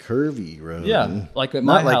like on a curvy road. Yeah, like at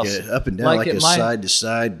my Not house. like a up and down, like at a my- side to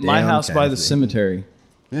side. My down house kind by of the thing. cemetery.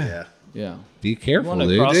 Yeah. Yeah. Be You careful, want to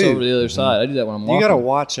dude. cross over to the other side. I do that when I'm You walking. got to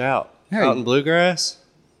watch out. Hey. Out in bluegrass,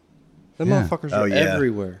 them Yeah. motherfuckers Oh, are yeah.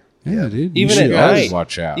 everywhere. Yeah, dude. Even You at should always night.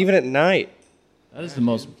 watch out. Even at night. That is the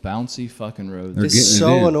most bouncy fucking road. They're It's getting it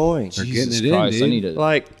so in. annoying. They're Jesus getting it in, Christ, I dude. need to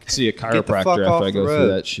Like, see a get the fuck chiropractor off after I the go road. through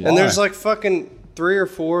that shit. And there's like fucking 3 or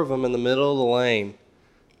 4 of them in the middle of the lane,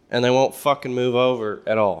 and they won't fucking move over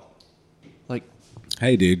at all. Like,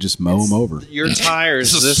 Hey, dude, just mow them over. Your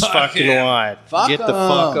tire's this fucking wide. Get the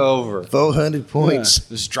fuck over. 400 points.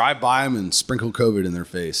 Yeah. Just drive by them and sprinkle COVID in their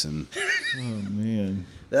face. And Oh man.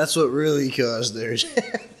 That's what really caused theirs.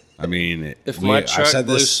 I mean, If my truck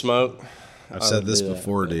blew this. smoke, I've said this do that.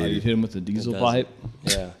 before, Oh, you dude. hit him with a diesel It pipe.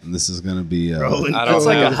 yeah. And this is gonna be Rolling I don't That's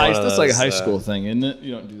like a have high. one of That's like a those, high school thing, isn't it?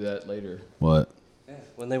 You don't do that later. what?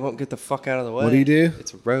 When they won't get the fuck out of the way. What do you do?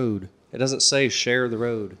 It's a road. It doesn't say share the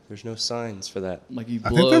road. There's no signs for that. Like you I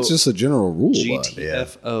blow. think that's just a general rule. Bud.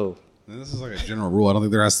 GTFO. This is like a general rule. I don't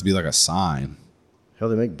think there has to be like a sign. Hell,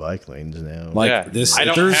 they make bike lanes now. Like Yeah. this, I if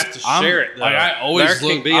don't there's- have to I'm- share it, though. Like I always There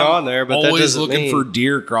look, can be I'm on there, but that always doesn't looking mean- for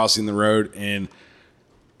deer crossing the road, and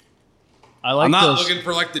I like I'm not those. looking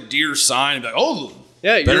for like the deer sign. And be like, oh,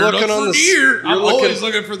 Yeah, you're better looking look on for the deer. I'm looking- always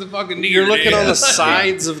looking for the fucking deer. You're looking on the dude.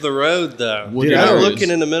 sides of the road, though. Wooded You're not areas. looking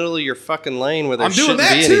in the middle of your fucking lane where there I'm doing shouldn't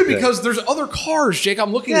that be too anything. because there's other cars, Jake.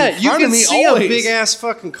 I'm looking Yeah, in you front can of me see always. a big ass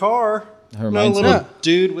fucking car. That No reminds little me.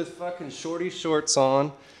 dude with fucking shorty shorts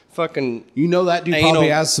on. Fucking You know that dude Anal. probably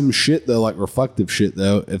has some shit though, like reflective shit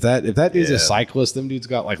though. If that dude's Yeah. a cyclist, them dudes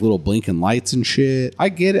got like little blinking lights and shit. I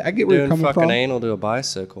get it. I get where you're doing coming fucking from. anal to a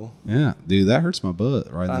bicycle. Yeah, dude, that hurts my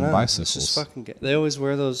butt riding I them know. bicycles. It's just fucking gay. They always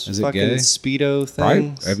wear those Is it fucking gay? Speedo Right?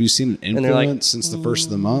 things. Have you seen an And they're like, influence since the first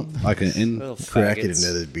of the month? Like an Little Cracking faggots.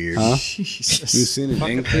 another beer. Huh? Jesus. You've seen an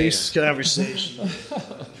increase? Conversation.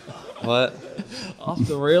 What? Off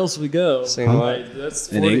the rails we go. Saying what? Hey,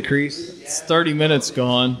 that's An 40 increase? It's 30 minutes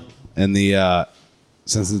gone. And the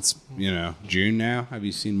since it's June now, have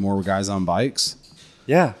you seen more guys on bikes?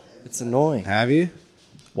 Yeah, it's annoying. Have you?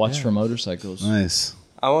 Watch for motorcycles. Nice,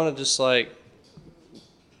 I want to just like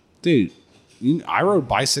dude. I rode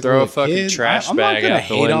bicycle. Throw a as fucking kid. trash I'm bag not gonna out the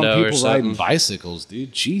hate on window or people riding something. bicycles,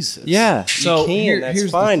 dude. Jesus. yeah, So you can. here- That's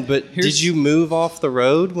here's the- fine. But here's- did you move off the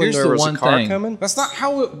road when here's there the was a one car thing. coming? That's not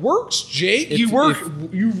how it works, Jake. If- you work.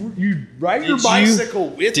 if- you ride your Did you- bicycle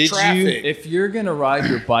with did you- traffic. If you're gonna ride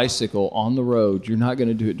your bicycle on the road, you're not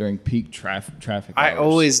gonna do it during peak traffic. I hours.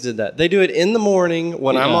 always did that. They do it in the morning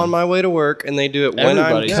when I'm Yeah. on my way to work, and they do it when I'm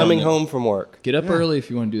Everybody's coming on it. home from work. get up early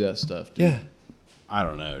if you want to do that stuff. Dude. Yeah, I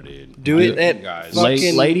don't know, dude. do it at guys.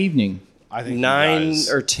 fucking Late evening. I think you 9 guys-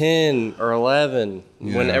 or 10 or 11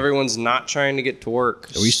 when Yeah. everyone's not trying to get to work.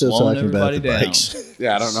 Are we still Slowing talking about the everybody down. bikes?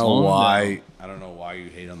 Yeah, I don't know Slowing why. down. I don't know why you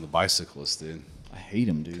hate on the bicyclists, dude. I hate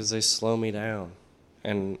them, dude. Because they slow me down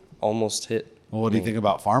and almost hit. Well, what do you think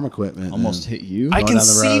about farm equipment? Almost hit you. I Going can down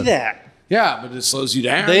the see road. that. Yeah, but it slows you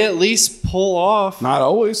down. They at least pull off. Not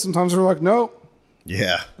always. Sometimes they're like, nope.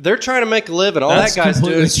 Yeah. They're trying to make a living. All That's that guy's doing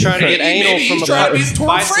completely is trying to get different. anal Maybe from he's a trying to be Tour de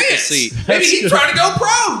bicycle France. seat. Maybe he's trying to go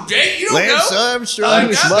pro, Jake. You don't Lance know. Armstrong. Like,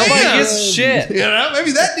 Nobody goddamn. gives a shit. You know,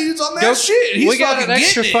 maybe that dude's on that Go- shit. He's we got an fucking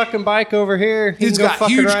extra getting it. fucking bike over here. He He's can go got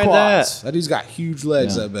fucking huge ride quads. that. That dude's got huge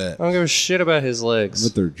legs, Yeah. I bet. I don't give a shit about his legs.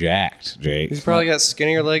 But they're jacked, Jake. He's probably got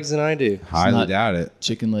skinnier legs than I do. Highly not- doubt it.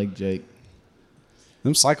 Chicken leg Jake.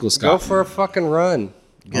 Them cyclists Go got for a fucking run.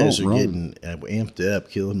 You guys Oh, are run. getting amped up,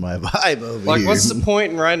 killing my vibe over Like, here. what's the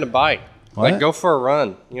point in riding a bike? What? Like, go for a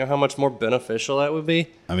run. You know how much more beneficial that would be?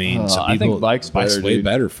 I mean, some I think people, bike's better, way dude.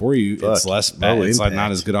 better for you. It's Fuck, less low bad. It's like not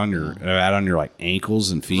impact. as good on your bad on your like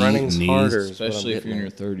ankles and feet Running's and knees. harder. is what I'm Especially if getting you're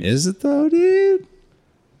in your at. 30s. Is it though, dude?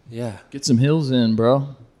 Yeah. Get some hills in,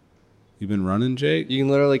 bro. You been running, Jake? You can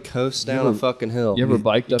literally coast down a fucking hill. You ever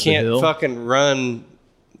biked You up a can't hill? fucking run,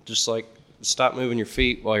 just like stop moving your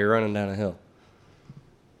feet while you're running down a hill.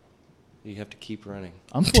 You have to keep running.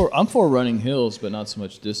 I'm for running hills, but not so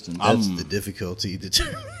much distance. That's the difficulty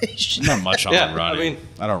determination. Not much on Yeah, running. I mean,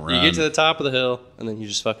 I don't run. You get to the top of the hill, and then you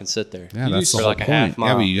just fucking sit there. yeah, you that's do the for whole like a point. half Yeah,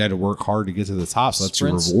 mile. but you got to work hard to get to the top, so that's your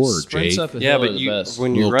reward, sprints Jake. up a Yeah, hill but are the you, best.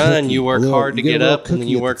 when you Little run, cookie, you work little- hard to you get a get little up, and then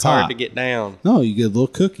cookie you at the work hard top. to get down. No, you get a little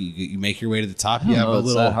cookie. You make your way to the top. I You don't have know a it's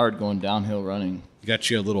little. that hard going downhill running. You got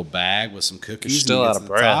you a little bag with some cookies. You're still and you out get of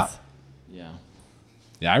to the top. breath. Yeah.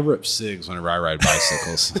 Yeah, I rip cigs whenever I ride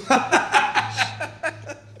bicycles.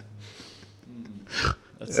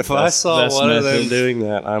 If I saw best one of them method. doing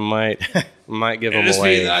that, I might give them Just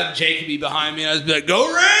away. be like, Jake would be behind me, and I'd be like,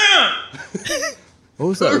 "Go around!" What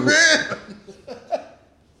was that? What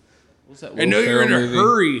was that? I know you're in a movie?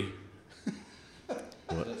 hurry.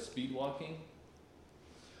 Was that speed walking?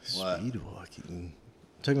 Speed walking.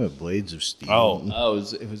 Talking about Blades of Steel. Oh, it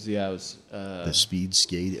was The speed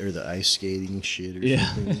skate or the ice skating shit or yeah.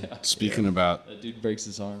 something. Speaking about That dude breaks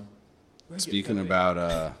his arm. speed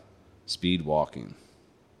walking,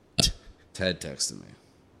 Ted texted me.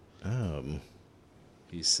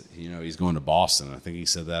 He's going to Boston. I think he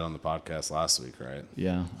said that on the podcast last week, right?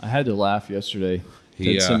 Yeah, I had to laugh yesterday.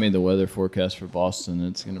 Ted sent me the weather forecast for Boston.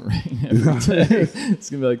 It's gonna rain every day. It's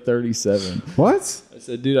gonna be like 37. What? I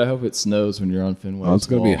said, dude, I hope it snows when you're on Fenway. Oh, it's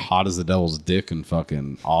gonna be hot as the devil's dick in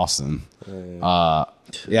fucking Austin.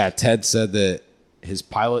 Yeah, Ted said that his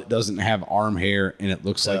pilot doesn't have arm hair and it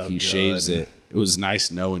looks like he shaves it. It was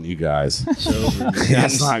nice knowing you guys.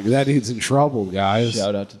 That's not that dude's in trouble, guys.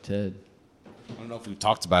 Shout out to Ted. I don't know if we've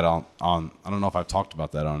talked about it on I don't know if I've talked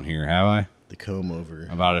about that on here, have I? The comb over.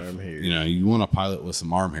 About arm if hair. you want a pilot with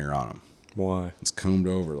some arm hair on him. Why? It's combed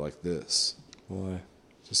over like this. Why?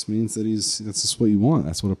 Just means that that's just what you want.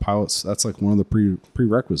 That's what a pilot's. That's like one of the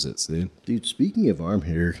prerequisites, dude. Dude, speaking of arm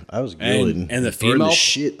hair, I was grilling And the burned female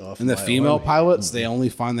shit off and the my female arm hair. pilots, they only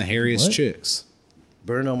find the hairiest What? chicks.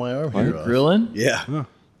 Burn all my arm hair off. Grilling? Yeah. Huh.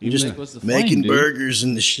 You just What's the flame, making dude? burgers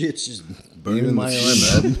and the shit's just burning Even my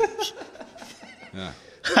the- arm up. Yeah.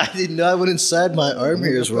 I didn't know I went inside. My arm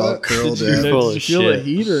hairs were all curled Did up. Full you of feel the shit.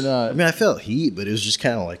 heat or I not? mean, I felt heat, but it was just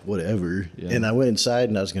kind of like whatever. Yeah. And I went inside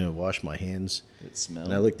and I was gonna wash my hands, It smelled.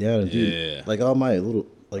 and I looked down and dude, Yeah. like all my little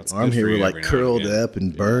That's arm good hair for were you like every now and curled again. up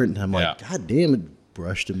and burnt. And I'm like, Yeah. God damn it,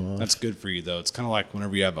 brushed them off. That's good for you though. It's kind of like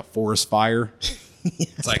whenever you have a forest fire.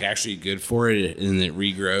 It's like actually good for it, and it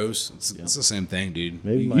regrows. It's the same thing, dude.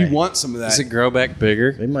 Maybe You my- want some of that. Does it grow back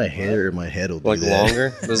bigger? Maybe my hair or my head will do Like that.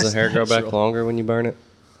 longer? Does the hair grow back longer when you burn it?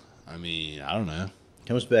 I mean, I don't know.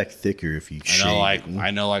 Comes back thicker if you shave.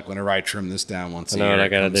 I know, like whenever I trim this down once I a know year, what I it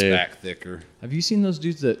gotta comes do. back thicker. Have you seen those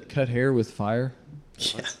dudes that cut hair with fire?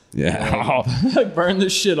 Yeah. Like burn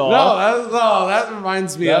this shit off. That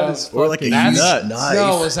reminds me That of. is Or like a fucking huge nuts. knife.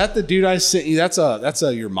 No, was that the dude I sent you? That's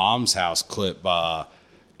a your mom's house clip.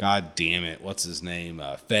 God damn it, what's his name?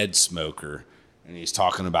 Fed Smoker, and he's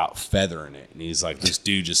talking about feathering it, and he's like, this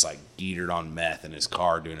dude just like geetered on meth in his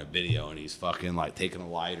car doing a video, and he's fucking like taking a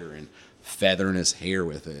lighter and feathering his hair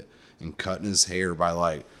with it, and cutting his hair by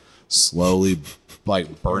like slowly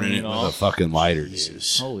like burning it with a fucking lighter. Dude.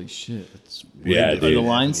 Holy shit. That's Yeah, Are dude. the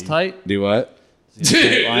lines tight? Do what? Dude,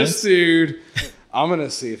 this dude. I'm gonna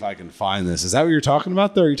see if I can find this. Is that what you're talking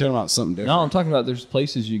about, though? Or are you talking about something different? No, I'm talking about there's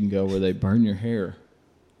places you can go where they burn your hair.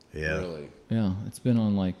 Yeah. Really? Yeah, it's been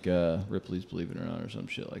on like Ripley's Believe It or Not or some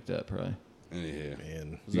shit like that, probably. Anywho.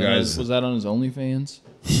 Man. You guys, Was that on his OnlyFans?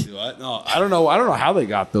 do what? No, I don't know. I don't know how they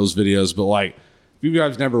got those videos, but like, if you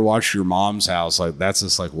guys never watched your mom's house, like that's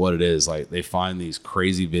just like what it is. Like they find these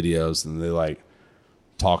crazy videos and they like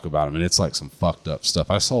talk about them, and it's like some fucked up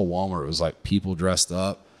stuff. I saw one where it was like people dressed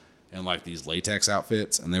up in like these latex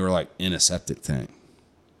outfits, and they were like in a septic tank,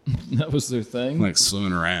 That was their thing? like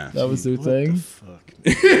swimming around. That was their thing? Fuck.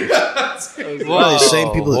 Probably the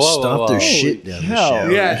same people that Whoa, stomp whoa, their whoa. shit down the Holy cow.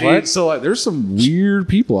 shower. Yeah, dude. So like, there's some weird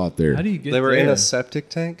people out there. How do you get They were there? in a septic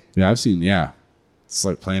tank? Yeah, I've seen. Yeah, it's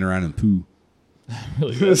like playing around in poo.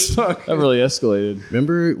 That really escalated.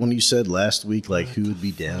 Remember when you said last week, like, who would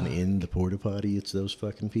be down in the porta potty? It's those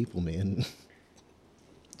fucking people, man.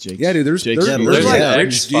 Jake's, Yeah, dude. There's Jake's yeah, like there's Believe It. like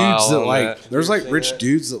rich X-File dudes that on like. that. There's like Seen rich that?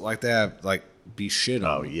 dudes that like to have like be shit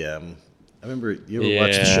Oh, on. yeah. I remember you ever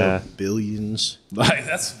watched the Yeah. show Billions? Like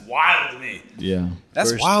that's wild to me. Yeah.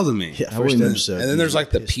 That's First- wild to me. Yeah, I first wouldn't- episode. And then there's you like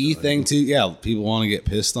the get pissed pee on. thing too. Yeah, people want to get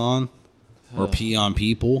pissed on or pee on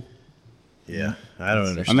people. Yeah, I don't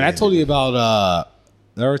understand. I mean, I told you about.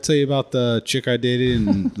 Did I ever tell you about the chick I dated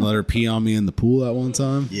and let her pee on me in the pool that one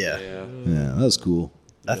time? Yeah. Yeah, that was cool.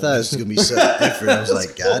 I thought it was going to be something different. I was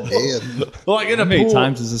like, God damn. Well, like in How a many pool,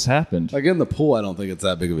 times has this happened? like in the pool, I don't think it's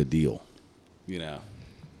that big of a deal. You know.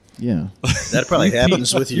 Yeah. That probably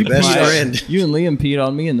happens with your best friend. You and Liam peed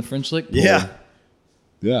on me in the French Lick pool. Yeah.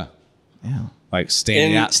 Yeah. Yeah. Like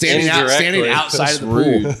standing Indirectly. outside of the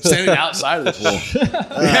pool. Standing outside of the pool.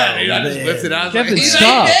 Yeah, dude, I just man. lifted out. Kevin,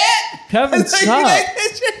 stop. Kevin, stop.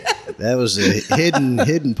 That was a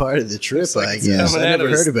hidden part of the trip, I guess. coming I out never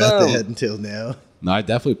of his heard about thumb. that until now. No, I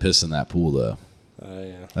definitely pissed in that pool though.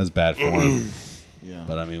 Yeah. That's bad form. Yeah.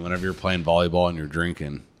 But I mean, whenever you're playing volleyball and you're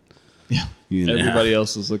drinking, Yeah. you know, Everybody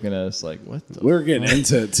else was looking at us like, what the? we're getting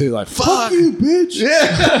into it too. Like, fuck you, bitch.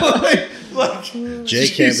 Yeah.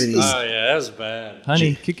 Jake have any, Oh, yeah, that was bad.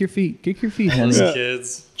 Honey, kick your feet. Kick your feet, honey. Those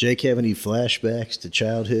kids. Jake have any flashbacks to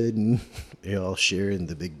childhood and they all sharing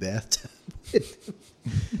the big bathtub?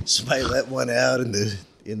 Somebody let one out in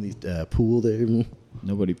the pool there.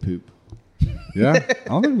 Nobody poop. Yeah. I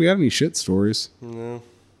don't think we got any shit stories. No.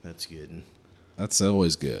 That's good. That's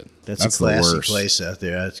always good. That's a the classy worst. place out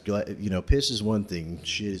there. It's glad, piss is one thing.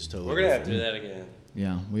 Shit is totally We're going to have different. to do that again.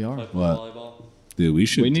 Yeah, we are. Play What? volleyball. Dude, we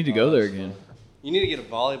should. We need to go there again. You need to get a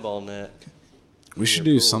volleyball net. We should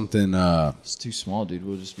do something. It's too small, dude.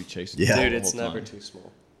 We'll just be chasing. Yeah. the Dude, whole it's time. never too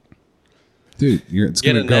small. Dude, it's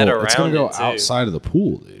Get gonna a net go. It's gonna around go it, too. outside of the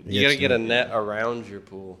pool, dude. You got to get a net around your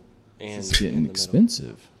pool. and It's getting in the middle.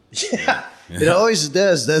 expensive. Yeah, it always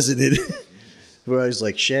does, doesn't it? Where I was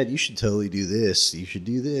like, Shad, you should totally do this. You should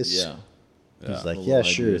do this. Yeah. He's like, Little yeah,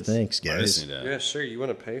 sure, ideas. thanks, I just guys. need a, Yeah, sure. You want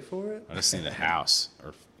to pay for it, I just need a house,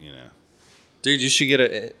 or dude? You should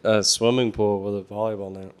get a swimming pool with a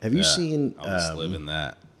volleyball net. Have you Yeah, seen? I'll just live in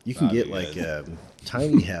that. You can That'd get be like good.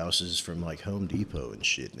 tiny houses from like Home Depot and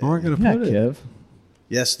shit. Now. Where am I Yeah, gonna put it? Kev.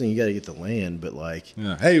 Yeah, that's the thing. You got to get the land, but like,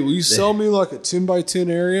 Yeah. Hey, will you sell me like a 10x10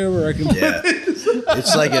 area where I can? yeah,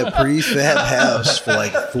 it's like a prefab house for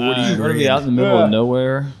like 40 We're gonna be grand. out in the middle of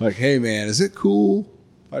nowhere. Like, hey man, is it cool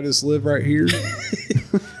if I just live right here?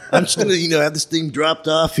 I'm just gonna, have this thing dropped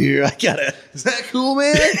off here. I gotta. Is that cool,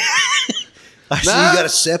 man? I see you got a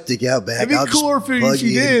septic out back. It'd be I'll just cooler plug if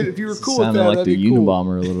you in. did. If you were cool with Sounded that, like that'd the be cool.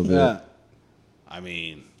 Unabomber a little bit. Yeah. I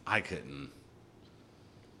mean, I couldn't.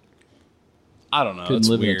 I don't know. Couldn't it's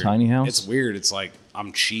live in a weird. tiny house? It's weird. It's like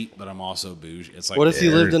I'm cheap, but I'm also bougie. It's like What if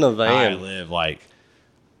you lived in a van? I live like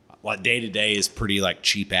day to day is pretty like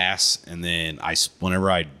cheap ass, and then whenever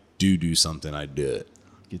I do something, I do it.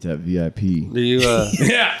 Get that VIP. Do you?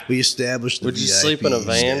 Yeah. We established. The Would you VIP sleep in a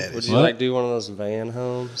van? status. Would you What? like do one of those van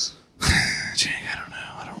homes? I don't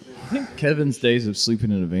know. I think Kevin's days of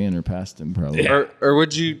sleeping in a van are past him, probably. Yeah. Or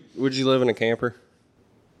would you live in a camper?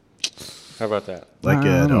 How about that? Like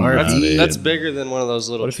an know. RV? That's bigger than one of those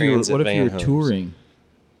little What if you transit were van homes. touring?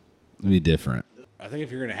 It'd be different. I think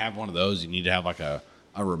if you're gonna have one of those, you need to have like a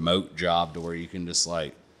remote job to where you can just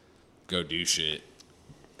like go do shit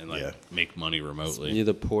and like Yeah. make money remotely. You're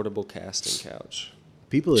the portable casting couch.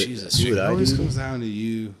 People that Jesus, do Jake, what it I always do. comes down to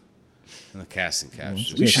you and the casting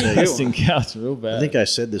couch. We should get Casting couch real bad. I think I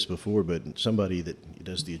said this before, but somebody that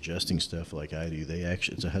does the adjusting stuff like I do,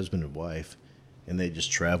 it's a husband and wife, and they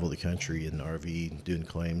just travel the country in an RV doing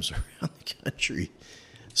claims around the country.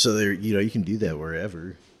 So they're, you can do that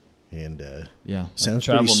wherever, and yeah, sounds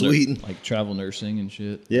like pretty sweet. like travel nursing and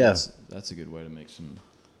shit. Yeah. That's a good way to make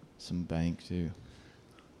some bank too.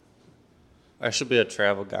 I should be a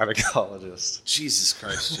travel gynecologist. Jesus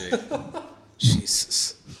Christ, Jake.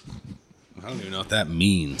 Jesus. I don't even know what that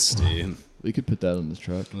means, dude. We could put that on the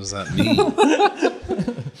truck. What does that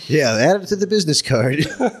mean? yeah, add it to the business card.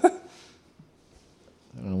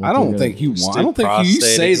 I don't think you want. I don't think you prostate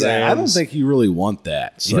say that. I don't exams. think you really want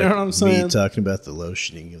that. It's You know like what I'm Me saying? talking about the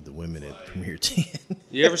lotioning of the women at Premier 10.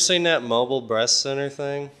 You ever seen that mobile breast center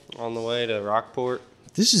thing on the way to Rockport?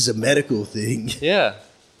 This is a medical thing. Yeah.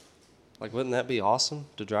 Like, wouldn't that be awesome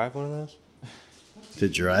to drive one of those? To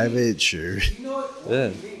drive it, sure.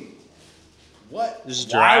 Yeah. What? Just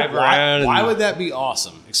drive around Why and would that be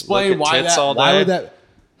awesome? Explain look at why tits that. all Why day. would that?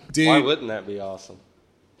 Dude, Why wouldn't that be awesome?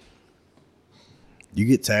 You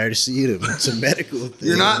get tired of seeing them. It's a medical thing.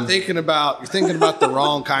 you're thinking about the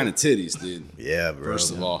wrong kind of titties, dude. Yeah, bro.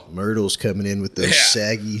 First of all. Myrtle's coming in with those Yeah.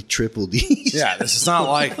 saggy triple Ds. Yeah, this is not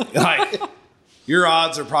like your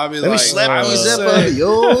odds are probably Let me like. slap I these would up say- on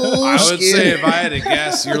your I would skin. say if I had to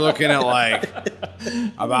guess, you're looking at like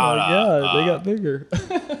about they got bigger.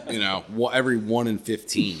 every 1 in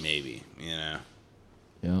 15, maybe.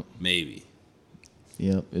 Yep. Maybe.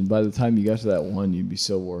 Yep. And by the time you got to that one, you'd be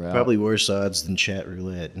so wore out. Probably worse odds than chat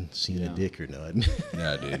roulette and seeing a dick or not.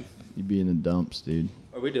 Yeah, dude. You'd be in the dumps, dude.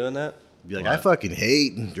 Are we doing that? Be like, I fucking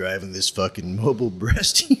hate driving this fucking mobile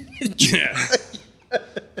breast unit. Yeah.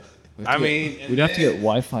 I mean, We'd have to get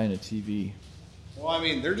Wi-Fi and a TV. Well, I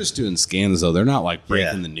mean, they're just doing scans though. They're not like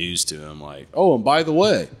breaking Yeah. the news to them. Like, oh, and by the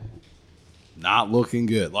way, not looking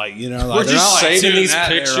good. Like, like, We're they're just not, like, saving doing these that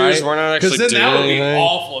there, pictures. right? We're not actually then doing that would be anything.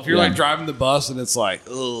 awful if you're Yeah. like driving the bus and it's like,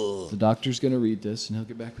 ugh. The doctor's gonna read this and he'll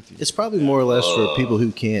get back with you. It's probably more or less for people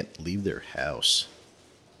who can't leave their house.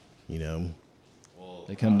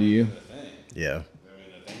 They come to you. Yeah.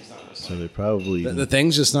 So they're probably. The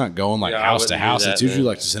thing's just not going like Yeah, I house to wouldn't do house. that, It's usually man.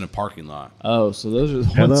 like just in a parking lot. Oh, so those are the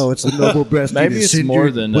ones. Hello, it's the mobile breast Maybe unit. it's Send more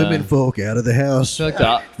your than, women folk out of the house I feel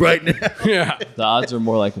like right now. Yeah. the odds are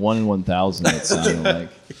more like 1 in 1,000. It sounded like.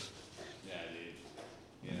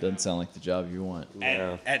 Doesn't sound like the job you want.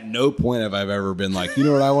 Yeah. At no point have I ever been like, you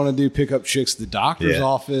know what I want to do? Pick up chicks at the doctor's Yeah.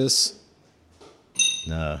 office.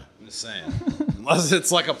 Nah. I'm just saying. Unless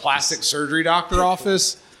it's like a plastic surgery doctor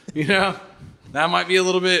office, that might be a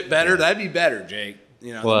little bit better. That'd be better, Jake.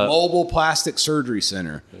 The What? mobile plastic surgery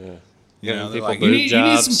center. Yeah. Giving They're people like, boob you need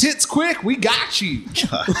jobs. some tits quick. We got you.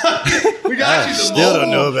 We got you. The still don't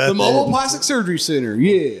know about the mobile that. plastic surgery center.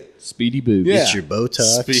 Yeah. Speedy boobs. Yeah. Get your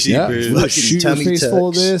Botox. Speedy Yeah. boobs. Fucking Shoot your tummy face full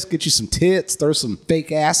of tucks. this. Get you some tits. Throw some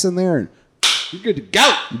fake ass in there, and you're good to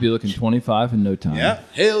go. You'd be looking 25 in no time.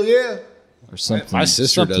 Hell yeah. Or something. My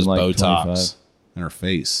sister something does like Botox 25. in her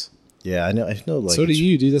face. Yeah, I know. Like So do it's-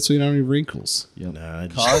 you, dude. That's why you don't have any wrinkles. Yep. Nah, I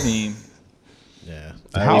just- Caught him.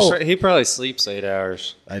 Yeah. He probably sleeps 8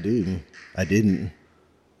 hours. I do. I didn't,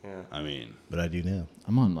 I mean, but I do now.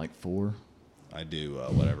 I'm on like 4, I do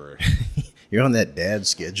whatever. You're on that dad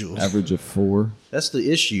schedule. average of 4. That's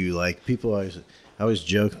the issue. Like people I always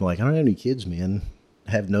joke, I'm like, I don't have any kids, man.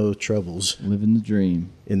 I have no troubles Living the dream.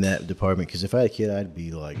 in that department. Because if I had a kid, I'd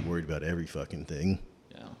be like worried about every fucking thing.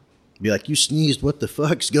 Yeah. Be like, you sneezed. What the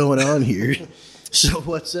fuck's going on here? So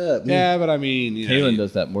what's up? Yeah, but I mean, you know, Kaylin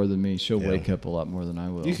does that more than me. She'll Yeah. wake up a lot more than I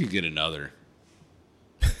will. you could get another.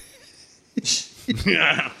 It's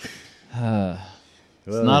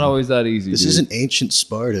not always that easy. This dude. isn't ancient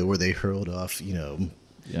Sparta where they hurled off, Yeah.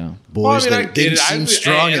 boys that didn't seem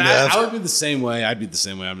strong enough. I would be the same way. I'd be the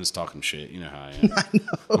same way. I'm just talking shit. You know how I am.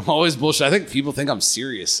 I'm always bullshit. I think people think I'm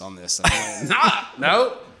serious on this. I'm like,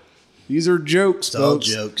 no. These are jokes, It's all folks.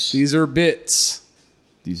 jokes. These are bits.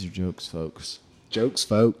 These are jokes, folks. Jokes,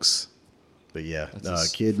 folks. But yeah, That's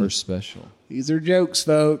his kid first special. These are jokes,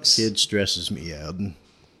 folks. kid stresses me out.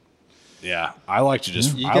 Yeah, I like to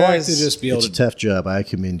just. You I like guys- to just be able It's a to. tough job. I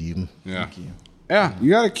commend you. Yeah. Yeah, you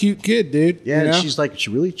got a cute kid, dude. Yeah, you know? and she's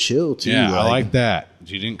really chill too. Yeah, I like that.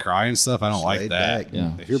 She didn't cry and stuff. I don't like laid that. back.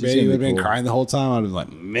 Yeah. If your She's baby gonna would have be been cool. crying the whole time, I'd have been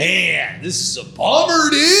like, man, this is a bummer,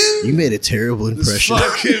 dude. You made a terrible This impression.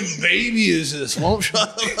 fucking baby is just won't shut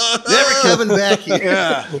up. Never coming back here.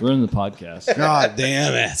 Yeah. We're in the podcast. God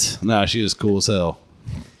damn it. No, she is cool as hell.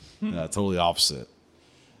 Yeah, totally opposite.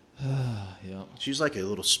 Yeah. She's like a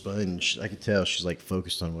little sponge. I could tell she's like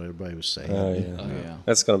focused on what everybody was saying, Oh yeah. Oh yeah.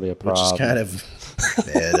 That's gonna be a which problem. is kind of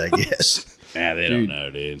bad, I guess. Yeah, they Dude, don't know,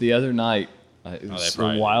 dude. The other night, it was they the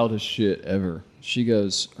probably do. wildest shit ever. She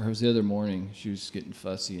goes, or it was the other morning, she was getting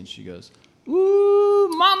fussy and she goes, "Ooh,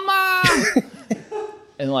 mama!"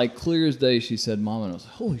 And like clear as day, she said, "Mama," and I was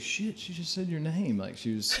like, "Holy shit!" She just said your name. Like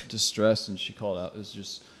she was distressed and she called out. It was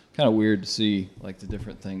just kind of weird to see like the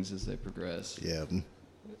different things as they progress. Yeah.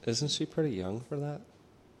 Isn't she pretty young for that?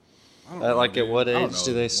 I don't Like, know, at what dude. I don't age know.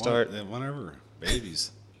 do they start- Whenever.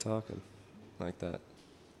 Babies. Talking like that.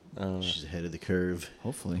 I don't know. She's ahead of the curve.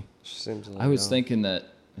 Hopefully, She seems like I was young. thinking that,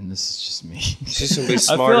 and this is just me. She's gonna be I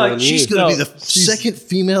smarter feel like than She's you. going to No, be the she's- second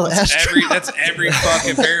female astronaut. That's every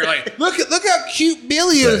fucking parent. Like, look how cute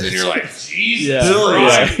Billy is, and you're like, Jesus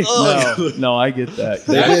Yeah. Christ. No, I get that.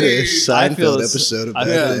 They did a I feel Seinfeld the s- episode I about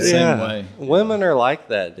feel the that. same way. Women are like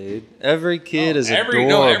that, dude. Every kid is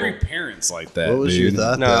adorable. every parent's like that. What was dude. your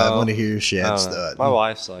thought? No. though? I want to hear I Shad's don't know. thought. My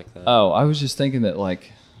wife's like that. Oh, I was just thinking that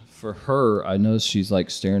like for her, I know she's like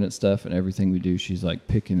staring at stuff and everything we do, she's like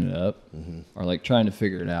picking it up or like trying to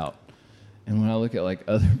figure it out. And when I look at like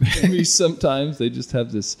other babies, sometimes they just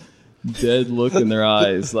have this dead look in their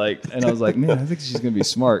eyes. Like, and I was like, man, I think she's gonna be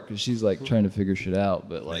smart because she's like trying to figure shit out.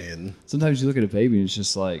 But like Man. sometimes you look at a baby and it's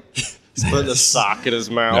just like, He's putting a sock in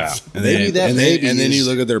his mouth. Yeah. And Maybe that and baby and then is- you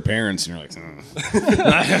look at their parents and you're like,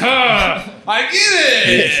 I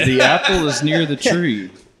get it. the apple is near the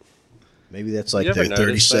tree. Maybe that's like You ever their 30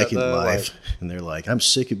 notice that, second though? life. And they're like, I'm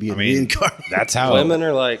sick of being mean, reincarnated. That's how Women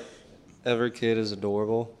are like, every kid is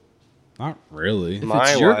adorable. Not really.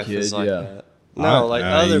 My your wife is kid, like yeah. that. No, like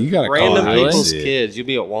other you gotta call random it people's out. kids. You'd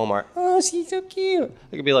be at Walmart. Oh, she's so cute.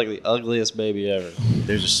 It could be like the ugliest baby ever.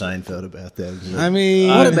 There's a Seinfeld about that. It's like, I mean,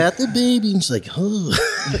 what about the baby? And it's like, oh,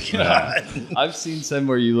 God. I've seen some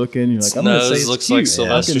where you look in, and you're like, His I'm gonna say nose it's looks cute. like I'm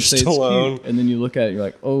Sylvester gonna say it's Stallone. cute. And then you look at it, you're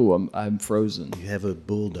like, oh, I'm frozen. You have a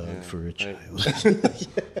bulldog for a child.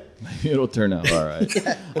 It'll turn out all right.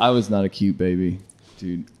 I was not a cute baby,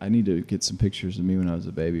 dude. I need to get some pictures of me when I was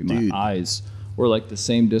a baby. My Dude. eyes were like the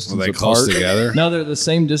same distance Were they apart. close together? No, they're the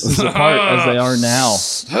same distance apart as they are now.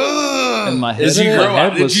 And my head, Did you my grow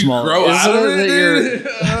head Did was you small. grow out of Isn't it, it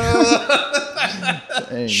dude?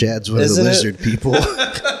 Dang. Shad's one of the Isn't it- lizard people.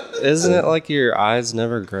 Isn't it like your eyes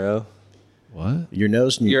never grow? What? Your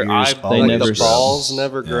nose and your Your ears eye, all They like never the grow. balls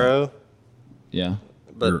never grow, Yeah,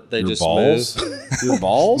 but they your just balls? move. Your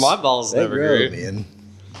balls? My balls They never grow, grew. man.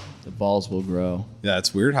 the balls will grow. Yeah,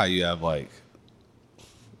 it's weird how you have like.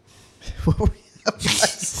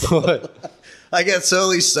 What? I got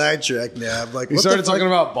totally sidetracked now. I'm like, We what started the fuck? talking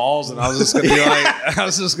about balls, and I was just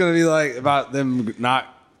gonna be like, about them not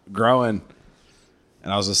growing,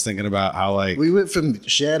 and I was just thinking about how like We went from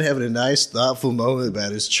Shad having a nice, thoughtful moment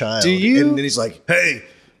about his child. Do you- And then he's like, hey,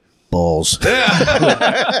 balls. Do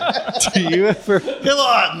you ever? Come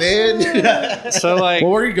on, man. So like,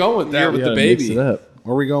 well, where are you going with that You with the gotta mix baby? it up.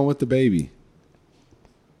 Where are we going with the baby?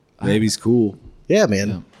 Baby's cool, yeah, man.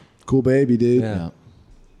 Yeah. cool baby, dude. Yeah.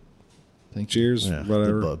 Thank you. Cheers, Yeah,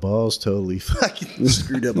 whatever. the balls totally fucking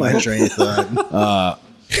screwed up my train of thought.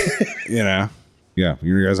 You know, yeah,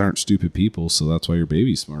 you guys aren't stupid people, so that's why your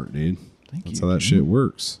baby's smart, dude. Thank That's you. how that shit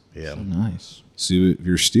works. Yeah. So nice. So if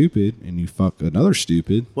you're stupid and you fuck another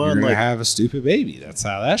stupid, Well, you're gonna like- have a stupid baby. That's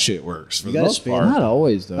how that shit works for You the gotta most spend- part. Not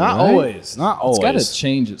always, though. Not right? always. Not always. It's got to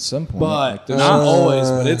change at some point. But Like, there's not some- always.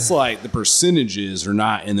 But it's like the percentages are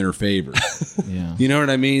not in their favor. Yeah. You know what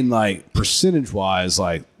I mean? Like percentage wise,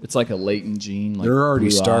 like It's like a latent gene. Like they're already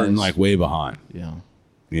blue starting eyes. like way behind. Yeah.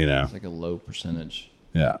 You know? It's like a low percentage.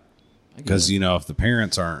 Yeah. I get Because it. you know, if the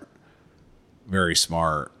parents aren't very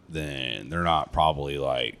smart, then they're not probably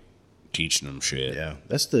like teaching them shit. Yeah,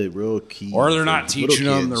 that's the real key. Or they're for not little teaching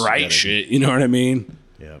them the kids. right shit. You know what I mean?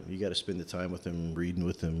 Yeah, you got to spend the time with them,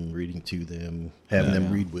 reading to them, having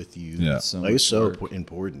them read with you. Yeah. So Like, it's much so work.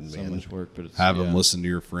 important, So man. much work, but it's Have them yeah. listen to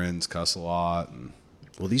your friends cuss a lot and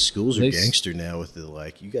Well, these schools are They s- gangster now with the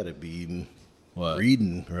like, you got to be what?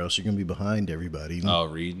 reading or else you're gonna be behind everybody. Oh,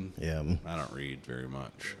 reading. Yeah, I don't read very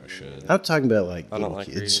much. I should. I'm talking about like I don't little like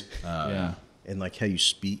kids Yeah. and like how you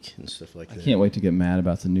speak and stuff like I that. can't wait to get mad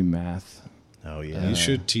about the new math. Oh yeah, You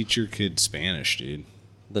should teach your kid Spanish, dude.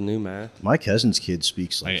 The new math. my cousin's kid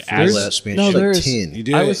speaks like Like, full there's- out Spanish. no, She's like there's- 10. You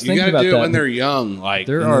do I it. was You thinking gotta about do it that. when they're young, like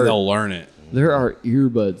There and then are- they'll learn it. There are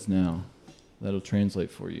earbuds now that'll translate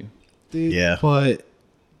for you. Yeah, But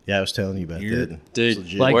yeah, I was telling you about You're- that. It's Dude,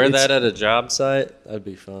 legit. Like, wear it's- that at a job site. That'd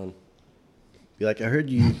be fun. Be like, I heard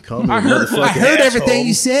you call me a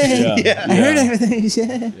motherfucking said. Yeah. I heard everything you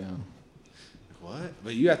said. Yeah. What?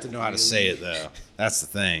 But you have to know how to say it though. That's the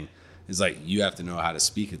thing. It's like you have to know how to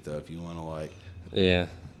speak it though if you want to like. Yeah.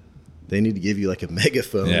 They need to give you like a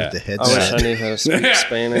megaphone Yeah. with the I wish headset. I knew how to speak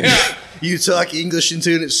Spanish. You talk English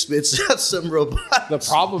into it, and it spits out some robot. The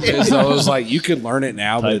problem is though, is like you could learn it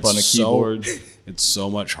now, but Type it's on a so keyboard. it's so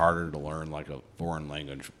much harder to learn like a foreign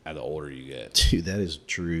language the older you get. Dude, that is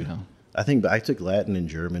true. Yeah. I think I took Latin and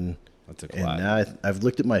German, I took and Latin. now I've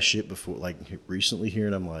looked at my shit before, like recently here,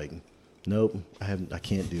 and I'm like, nope, I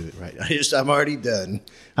can't do it right. I'm already done.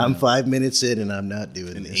 I'm 5 minutes in, and I'm not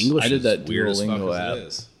doing And this. English I did is that weird as fuck Duolingo as app. it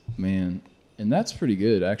is. Man. And that's pretty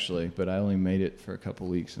good, actually. But I only made it for a couple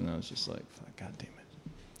weeks, and I was just like, fuck, God damn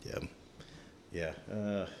it.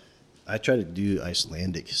 Yeah. I try to do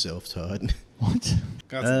Icelandic self-taught. What?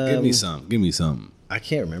 Give me some. Give me some. I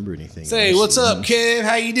can't remember anything. Say, what's honestly. up, kid?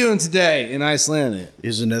 How you doing today in Icelandic?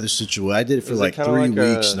 Is another situation. I did it for Is it like kinda 3 like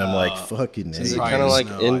a- weeks, and I'm like, fucking Is it A. Probably kind of doesn't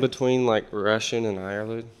like know, in like- between like Russian and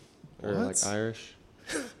Ireland? Or What? like Irish?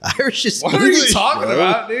 Irish is What are you English, talking bro.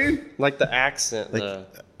 about, dude? Like the accent.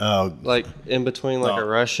 Oh, Like in between like No. a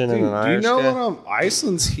Russian Dude, and an do you Irish know guy? what?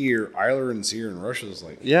 Iceland's here, Ireland's here, and Russia's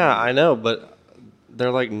like Yeah, I know, but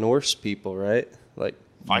they're like Norse people, right? Like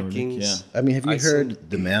Vikings. yeah. I mean, have you Iceland. heard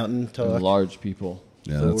the mountain And talk? large people.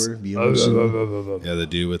 yeah, that's, Thor Bjornsson? yeah, the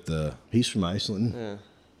dude with the He's from Iceland. Yeah.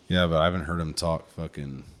 yeah, but I haven't heard him talk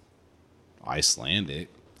fucking Icelandic,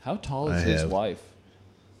 How tall is I his have. wife?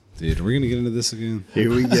 dude. Are we gonna get into this again? Here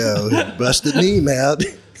we go. Busted meme out.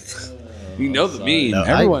 You know the meme. No,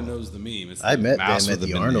 Everyone knows the meme. It's I the met mouse them at with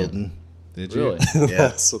the a Arnold. minion. Did you? Really?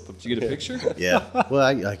 Yeah, Did you get a picture? yeah. Well,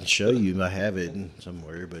 I can show you. I have it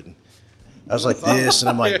somewhere, but I was like this, and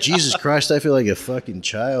I'm like, Jesus Christ, I feel like a fucking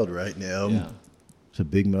child right now. Yeah. It's a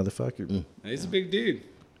big motherfucker. He's a big dude.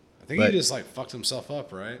 I think But- he just like fucked himself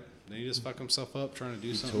up, right? Did he just fuck himself up trying to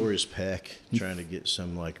do something? Tore his pack trying to get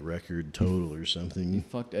some like record total or something.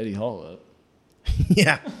 Fucked Eddie Hall up.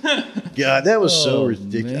 Yeah. God, that was so Oh,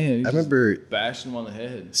 ridiculous. man, he I just- remember Bashed him on the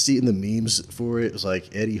head. seeing the memes for it. It was like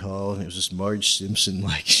Eddie Hall, and it was just Marge Simpson.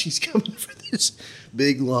 Like, she's coming for this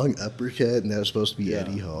big long uppercut, and that was supposed to be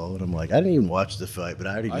Eddie Hall. And I'm like, I didn't even watch the fight, but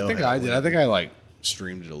I already know. I think how I it did. went. I think I like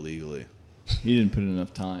streamed it illegally. He didn't put in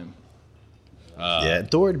enough time. Yeah, and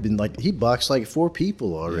Thor had been like, he boxed like 4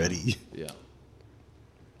 people already. Yeah.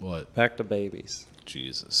 What? Back to babies.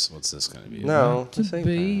 Jesus, what's this gonna be? No, To this ain't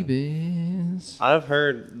bad. babies. I've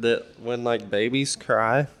heard that when like babies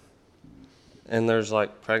cry, and there's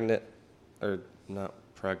like pregnant, or not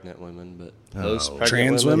pregnant women, but those Oh. pregnant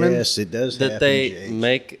Trans women, women? Yes, it does that happen, they Jake.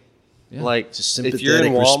 make Yeah. like It's a if you're in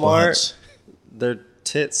sympathetic Walmart, response. their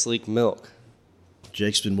tits leak milk.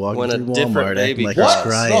 Jake's been walking When a through different Walmart acting baby like cries. he's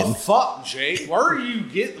crying. the fuck, Jake? Where are you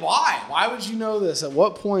get? Why would you know this? At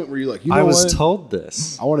what point were you like? You know I was what? told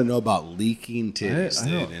this. I want to know about leaking titties, I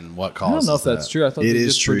don't- dude, and what I causes don't know if that's that. true. I thought It they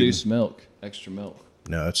is just true. produced milk, extra milk.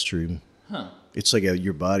 No, it's true. Huh. It's like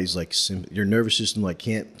your body's like, your nervous system like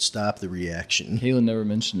can't stop the reaction. Kayla never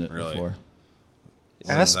mentioned it Really? before. What does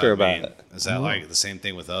Ask that her about mean? it. Is that like the same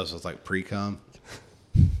thing with us? It's like pre-cum?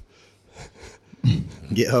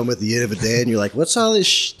 Get home at the end of a day and you're like, what's all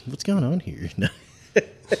this? What's going on here? No.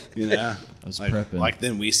 You know? I was like, prepping. like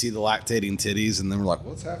then we see the lactating titties and then we're like,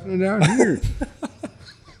 what's happening down here?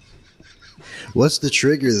 What's the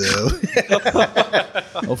trigger though?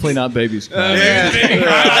 Hopefully not babies crying.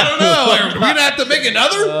 I don't know. Like, are we gonna have to make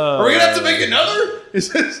another? Are we gonna have to make another? Is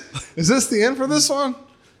this the end for this one?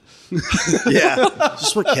 Yeah,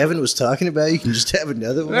 just what Kevin was talking about. You can just have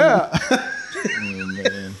another one. Yeah. Oh,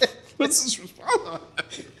 man. What's this response?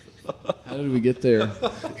 How did we get there?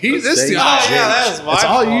 This Say guy. Jake. that was It's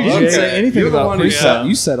all you, You Jake. didn't say anything You're the about one who pre-cum.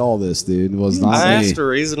 you said all this, dude. It was not I me. asked a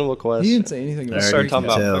reasonable He question. didn't say anything about I Started already talking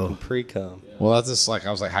can about tell. fucking pre-cum. Well, that's just like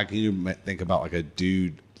I was like, how can you think about like a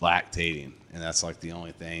dude lactating, and that's like the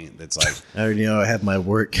only thing that's like, I already know I have my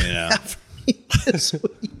work Yeah. this week.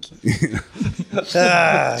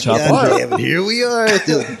 God damn it, here we are at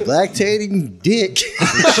the lactating dick.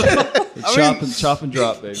 chop and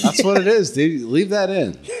drop, baby. that's what it is, dude. Leave that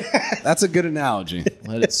in. That's a good analogy.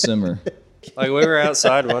 Let it simmer. Like we were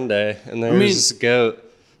outside one day, and there was this goat.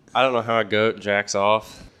 I don't know how a goat jacks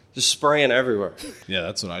off, just spraying everywhere. Yeah,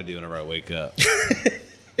 that's what I do whenever I wake up.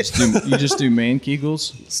 You just do man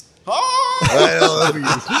kegels? Right all over you.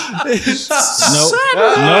 No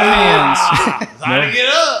hands. Time to get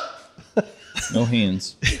up. No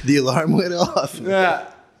hands. The alarm went off. Yeah.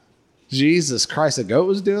 Jesus Christ, a goat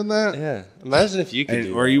was doing that. Yeah, imagine if you could And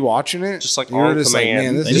do were that. you watching it? Just like you were on just like, command.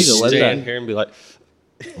 man, this They need is to let stand that- here and be like,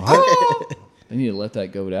 They need to let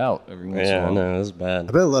that goat out every once in yeah, a I while. know, it was I bad.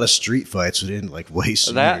 bet a lot of street fights would end like way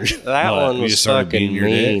sooner. That What, one you was just started fucking beating your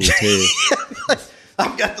mean dick? too.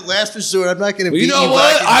 I've got the last resort. I'm not going to Well, beat you know but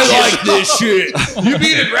what? can I kiss like this shit. You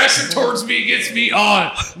being aggressive towards me gets me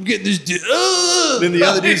on. I'm getting this dude. Then the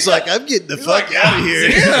other dude's like, I'm getting the fuck out of here.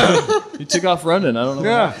 Yeah. He took off running. I don't know.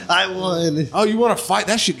 Yeah. I won. Oh, you want to fight?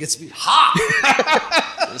 That shit gets me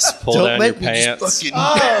hot. Just pull Don't down your make me pants. just fucking.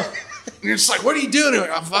 Oh. And you're just like, what are you doing? You're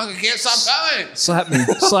like, I fucking can't stop coming.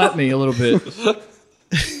 Slap me a little bit.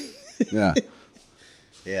 Yeah.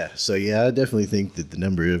 Yeah, so yeah, I definitely think that the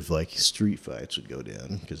number of like street fights would go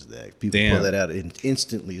down because of that. People Damn. pull that out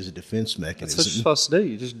instantly as a defense That's what you're mechanism. supposed to do.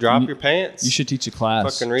 You just drop your pants. You should teach a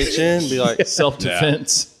class. fucking reach in and be like,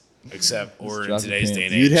 Self-defense. Except, or in drop today's your day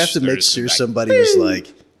and pants. age, You'd have to they're make just sure like, somebody was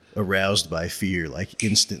like aroused by fear, like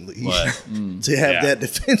instantly, What? to have Yeah. that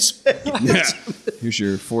defense mechanism. Yeah. Here's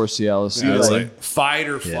your 4 Cialis. Yeah, it's Cialis. like fight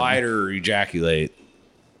or flight or ejaculate.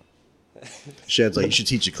 Shad's like, you should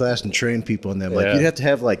teach a class and train people on that. Like, Yeah. you'd have to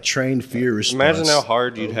have like trained fear response. imagine how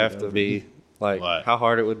hard you'd have to be. Like, What? how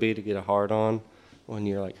hard it would be to get a hard on when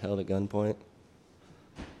you're like held at gunpoint.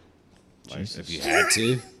 Like, if you had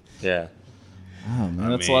to. Yeah. Oh, man,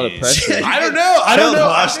 that's a mean, lot of pressure. I don't know. I Held don't know.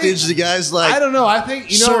 I hostage. The guy's like, I don't know. I think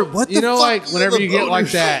Sir, what you the know, fuck like is whenever the you get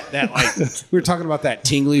like bonus? that like we were talking about that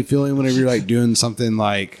tingly feeling whenever you're like doing something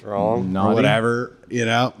like Wrong. or Naughty. whatever, you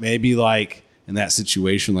know, maybe like in that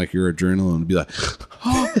situation, like your adrenaline would be like,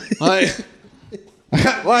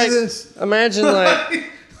 like, Like,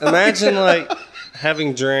 imagine like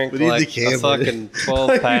having drank We need the like a camera. fucking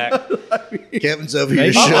 12-pack. Kevin's over here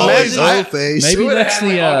Maybe- showing his Imagine- whole face. Maybe that's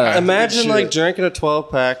the. Imagine like shit. drinking a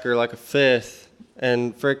 12-pack or like a fifth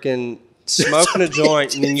and freaking smoking a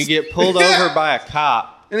joint, and then you get pulled over by a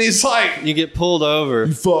cop. and he's like, You get pulled over,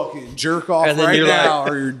 you fucking jerk off And then right you're now,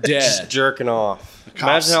 like- or you're just dead. jerking off. cops-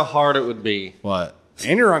 Imagine how hard it would be. What?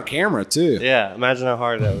 And you're on camera too. Yeah, imagine how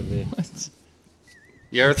hard that would be.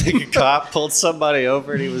 You ever think a cop pulled somebody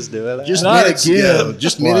over and he was doing that? Just Not minutes again. ago.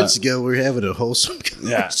 Just What? minutes ago, we are having a wholesome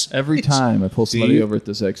Yeah. conversation. Every time I pull somebody you- over at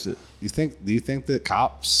this exit. Do you think that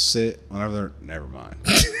cops sit whenever they're? Never mind.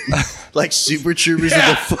 Like super troopers with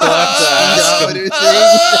the speedometer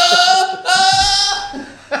thing.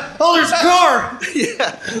 Oh, there's a car!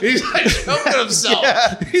 He's like choking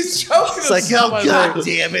himself. He's choking It's like, himself. oh god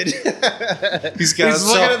damn it! He's got He's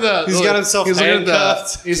looking at the. he's got himself he's looking at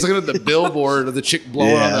handcuffed. he's looking at the billboard of the chick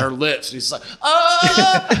blowing on Yeah. her lips. And he's like,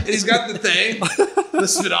 ah! And he's got the thing, the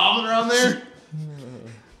speedometer on there.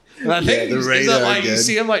 And I think the he's radar like you gun.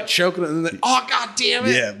 see him like choking, and then oh god damn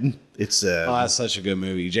it! Yeah, it's Oh, that's such a good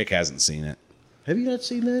movie. Jake hasn't seen it. Have you not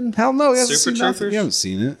seen that? Hell no, he hasn't Super seen nothing. Troopers? You haven't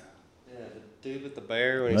seen it. Yeah, the dude with the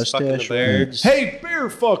bear when he's fucking the Mustache bear. rides. Hey, bear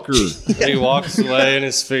fucker. And he walks away and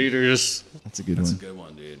his feet are just. That's a good That's a one. good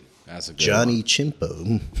one, dude. That's a good Johnny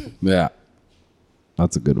Chimpo. Yeah,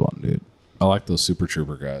 that's a good one, dude. I like those Super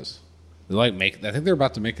Trooper guys. They like make. I think they're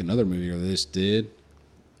about to make another movie, or they just did.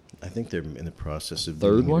 I think they're in the process of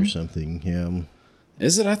Third doing it one? or something. Yeah.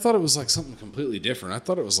 Is it? I thought it was like something completely different. I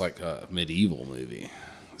thought it was like a medieval movie,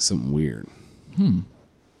 something weird. I'm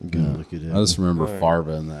gonna look it I up. just remember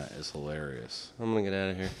Farva in that is hilarious. I'm gonna get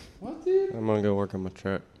out of here. What, dude? I'm gonna go work on my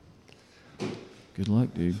truck Good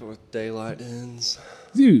luck, dude. before daylight ends.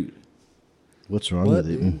 Dude, What's wrong What, with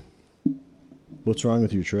it? What's wrong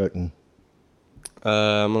with your truck?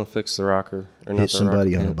 I'm gonna fix the rocker. Or Hit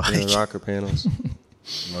somebody on a the bike. rocker panels.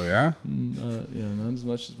 Oh yeah. Yeah, not as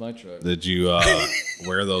much as my truck. Did you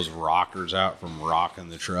wear those rockers out from rocking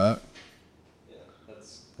the truck?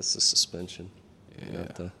 That's the suspension. Yeah.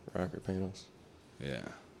 Not the rocker panels. Yeah.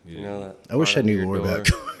 You know that? I wish I part knew under more your about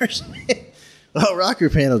door? cars. Oh, rocker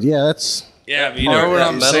panels. Yeah, that's. Yeah, but you know what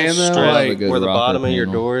I'm Metal saying though? strip Like, Like, good where the rocker bottom of your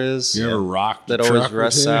panel. door is. you ever rocked the That always truck or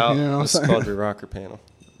rests two, out. you know what I'm It's saying? called your rocker panel.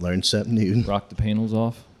 Learn something new. Rock the panels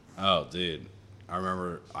off. Oh, dude. I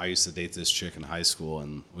remember I used to date this chick in high school,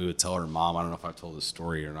 and we would tell her mom. I don't know if I've told this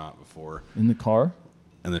story or not before. In the car?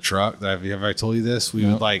 In the truck, have I told you this? We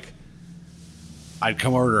No. would like, I'd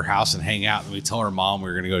come over to her house and hang out, and we'd tell her mom we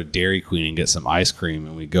were gonna go to Dairy Queen and get some ice cream,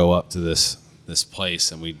 and we'd go up to this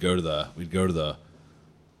place, and we'd go to the.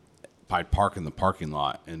 I'd park in the parking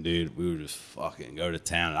lot, and dude, we would just fucking go to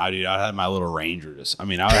town. I had my little Ranger. I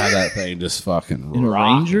would have that thing just fucking In a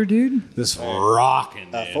rocking. Ranger, dude? Just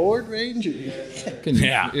rocking, dude. Ford Ranger. Can you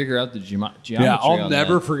Yeah. figure out the geometry Yeah, I'll on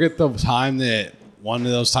never that? forget the time that one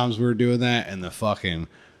of those times we were doing that, and the fucking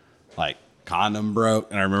like condom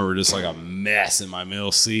broke, and I remember just like a mess in my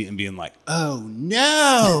middle seat and being like, "Oh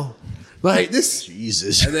no!" like this,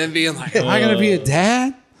 Jesus. and then being like, "Am I gonna be a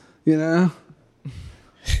dad?" You know.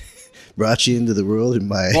 Brought you into the world in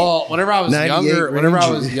my. Well, whenever I was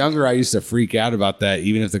 98 younger, I used to freak out about that,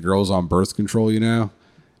 even if the girl's on birth control, you know.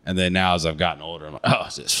 And then now, as I've gotten older, I'm like, "Oh,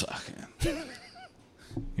 it's just fucking,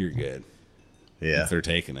 you're good." Yeah, If they're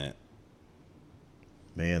taking it.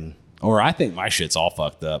 man. Or I think my shit's all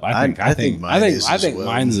fucked up. I think mine is I as think well.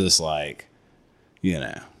 mine's just like, you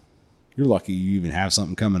know, you're lucky you even have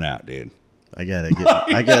something coming out, dude.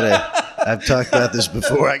 I've talked about this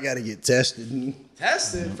before. I gotta get tested and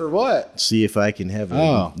Tested for what? see if I can have a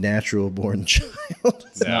Oh. natural born child.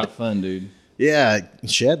 It's not fun, dude. Yeah,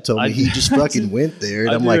 Shad told me he just fucking went there,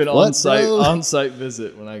 and I I'm do like, an "What, bro? on-site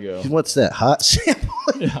visit when I go. What's that hot sample?"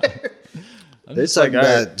 I'm They're just like, talking all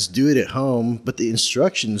about right. just do it at home, but the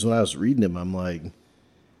instructions when I was reading them, I'm like,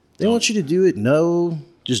 they want you to do it. No,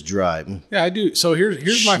 just drive. Yeah, I do. So here's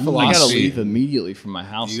my I gotta philosophy. leave immediately from my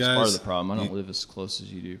house. You It's part of guys- the problem. I don't live as close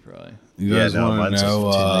as you do, probably. You guys want mine's to know?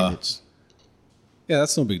 like 10 minutes. Yeah,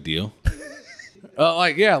 that's no big deal.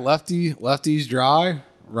 Lefties dry,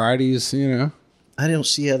 righties, you know. I don't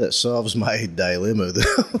see how that solves my dilemma though.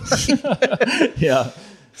 Yeah.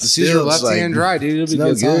 Just use your Still, left it's hand like, dry, dude. It'll It's be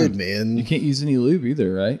no good, good, time. man. You can't use any lube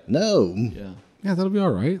either, right? No. Yeah. Yeah, that'll be all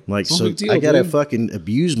right. Like, It's no so big deal, I gotta dude. fucking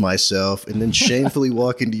abuse myself and then shamefully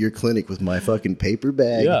walk into your clinic with my fucking paper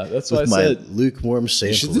bag. Yeah, that's with what I my said. lukewarm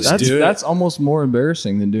sample. should just That's do it. that's almost more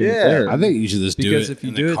embarrassing than doing it Yeah, there. I think you should just do Because it if you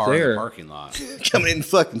in do the it car in there- the parking lot. coming in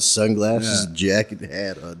fucking sunglasses, Yeah. jacket,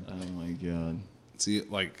 hat on. Oh my god. See,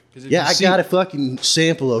 like, Yeah, I got a fucking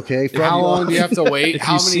sample, okay? From how you long all. do you have to wait? If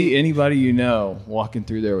How you many? see anybody you know walking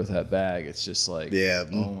through there with that bag, it's just like, Yeah.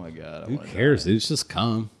 oh my god. Who cares, dude? It's just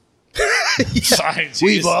come.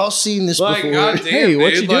 We've all seen this Like, before. goddamn, Hey,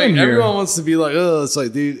 what dude. you doing like, here? Everyone wants to be like, oh, it's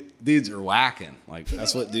like, dudes are whacking. Like,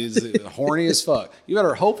 that's what dudes do. Horny as fuck. You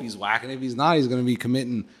better hope he's whacking. If he's not, he's going to be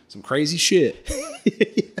committing some crazy shit.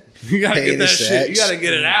 You got to get that Heinous shit. You acts. got to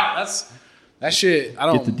get it out. That shit. I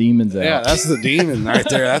don't. Get the demons out. Yeah, that's the demon right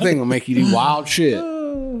there. That thing will make you do wild shit.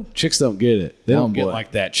 Chicks don't get it. They Oh, don't get boy.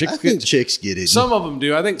 like that. I Chicks think get. chicks get it. Some of them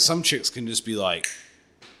do. I think some chicks can just be like.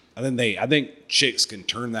 I think chicks can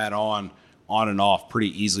turn that on and off pretty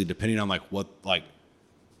easily, depending on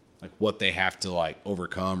what they have to like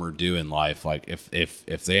overcome or do in life. Like if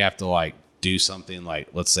they have to like do something like,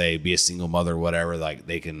 let's say, be a single mother or whatever, like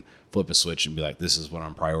they can flip a switch and be like, this is what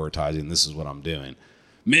I'm prioritizing. This is what I'm doing.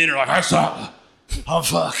 Men are like, I'm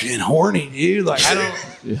fucking horny, dude. Like I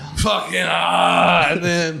don't fucking and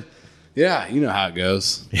then yeah, you know how it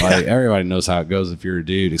goes. Like everybody knows how it goes if you're a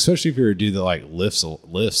dude, especially if you're a dude that like lifts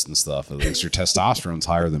and stuff. At least your testosterone's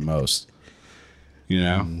higher than most. You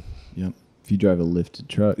know. Yep. If you drive a lifted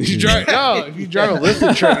truck, If you drive a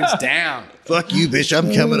lifted truck, it's down. Fuck you, bitch.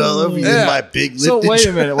 I'm coming all over you Yeah. in my big lifted So wait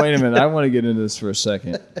a truck. minute. I want to get into this for a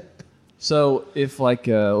second. So if like,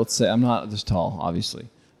 let's say I'm not this tall, obviously,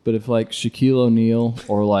 but if like Shaquille O'Neal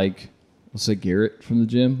or like, let's say Garrett from the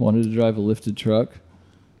gym wanted to drive a lifted truck,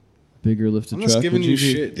 bigger lifted I'm truck, just giving would you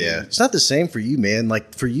be- shit. Dude. Yeah, it's not the same for you, man.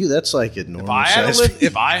 Like for you, that's like a normal size.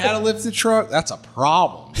 If I had a lifted truck, that's a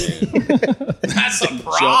problem, dude. That's a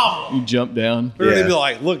problem. You jump down. They're Yeah. gonna be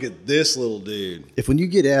like, look at this little dude. If when you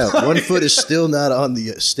get out, one foot is still not on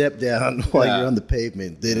the step down while Yeah. you're on the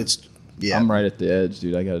pavement, then it's I'm right at the edge,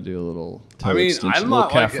 dude. I got to do a little toe I mean, extension, I'm little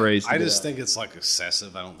not calf like raise. to I get just out. think it's like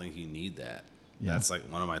excessive. I don't think you need that. Yeah. That's like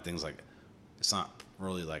one of my things. Like, it's not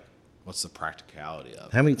really like, what's the practicality of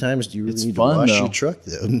it? How many times do you really It's need fun, to wash though. your truck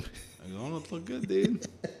though? You don't look good, dude.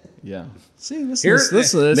 Yeah. See, this Here's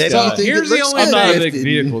the only I'm not a thing. big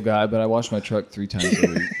vehicle guy, but I wash my truck 3 times a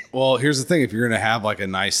week. Well, here's the thing: if you're gonna have like a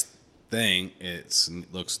nice thing, it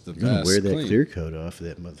looks the You're gonna best. wear that clean. clear coat off of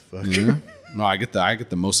that motherfucker. No, I get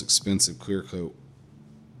the most expensive clear coat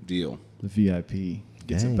deal. The VIP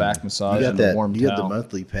gets a Dang. back massage You got and that. a warm You got the towel.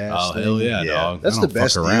 monthly pass. Oh thing. hell yeah, dog! That's I the don't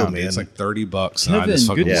best fuck deal, around, man. dude. It's like $30, and I Kevin, just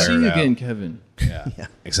fucking good to wear see it you out. again, Kevin. Yeah.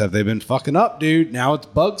 Except they've been fucking up, dude. Now it's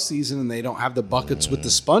bug season, and they don't have the buckets with the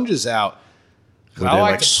sponges out. Were I they,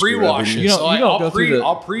 like like, to pre-wash scrubbing it. You don't- So you like, don't go through the-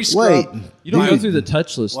 I'll pre-scrub. Wait, You don't go dude, through the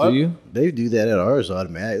touchless, What? do you? They do that at ours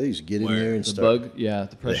automatically. You just get in Where? there and The start bug, yeah, the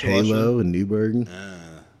the pressure Halo washer. and Newberg.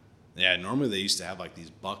 Yeah, normally they used to have like these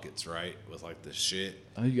buckets, right, with like the shit.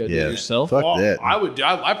 Oh, you gotta do Yeah. it yourself? Fuck Well, that. I would.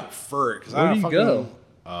 I prefer it because Where I do you fucking,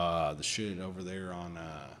 go? The shit over there on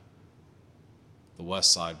the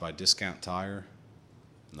west side by Discount Tire.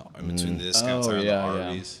 No, in between the Discount Oh, Tire and yeah, the yeah.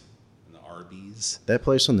 Arby's. And the Arby's. That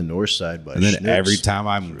place on the north side by And then Schnucks every time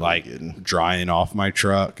I'm is really like good. drying off my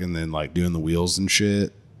truck and then like doing the wheels and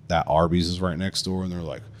shit, that Arby's is right next door, and they're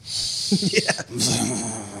like,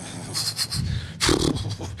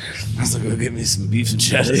 I was like, go get me some beef and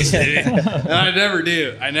cheddar. And I never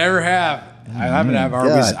do. I never have. I haven't had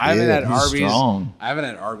Arby's. God, I haven't yeah, had he's Arby's. strong. I haven't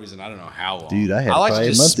had Arby's, and I don't know how long. Dude, I had like to probably a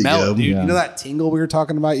just month smell ago. it, dude. Yeah. You know that tingle we were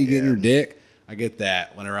talking about? You get in your dick. I get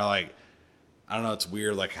that whenever I don't know. It's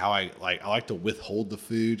weird, like how I like to withhold the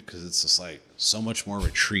food because it's just like so much more of a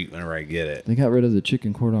treat whenever I get it. They got rid of the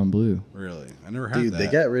chicken cordon bleu. Really, I never had Dude, that. they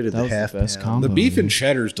got rid of That the was the half best pound. combo. the beef dude. and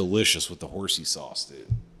cheddar is delicious with the horsey sauce, dude.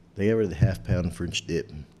 They got rid of the half pound French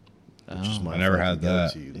dip. Which is my I never had fucking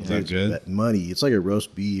that. go-to. Is that Dude, good? that money. It's like a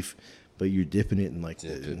roast beef, but you're dipping it in like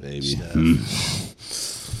Dip the it, baby. stuff.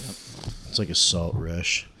 It's like a salt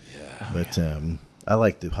rush. Yeah. But I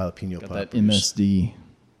like the jalapeno Got poppers. that MSD.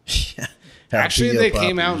 Actually, Jalapeno they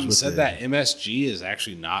came out poppers and with said the- that MSG is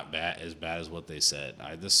actually not as bad as what they said.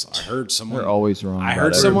 I heard someone. They're always wrong. I about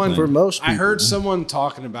heard someone everything. For most I heard people. someone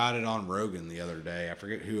talking about it on Rogan the other day. I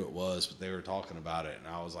forget who it was, but they were talking about it,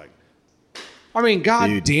 and I was like, I mean, god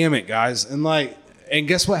Dude. damn it, guys! And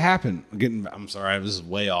guess what happened? I'm sorry, this is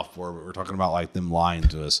way off board, but we're talking about like them lying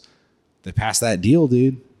to us. They passed that deal,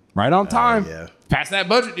 dude, right on time. yeah. Passed that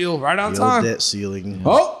budget deal right on The old time. debt ceiling.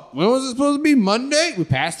 Oh, when was it supposed to be? Monday? We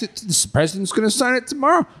passed it. The president's going to sign it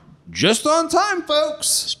tomorrow. Just on time, folks.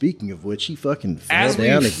 Speaking of which, he fucking fell As we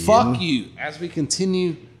down again. fuck you, as we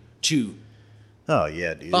continue to Oh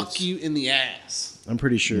yeah, dude. fuck It's- you in the ass. I'm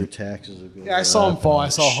pretty sure taxes are going. Yeah, I saw him up fall. and I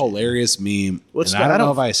saw a shit. hilarious meme. What's and that? I don't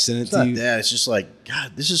know if I sent it It's to not you. that. It's just like,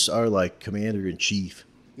 God, this is our like commander in chief.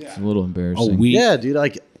 It's a little A embarrassing. week. Yeah, dude.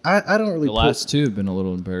 Like I don't really The last two have been a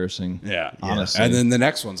little embarrassing. Yeah. Honestly. And then the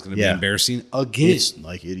next one's going to be Yeah. embarrassing again. It's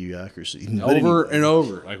like idiocracy. But Over anyway, and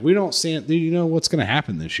over. Like, we don't see it. Dude, you know what's going to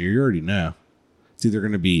happen this year. You already know. It's either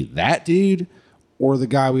going to be that dude or the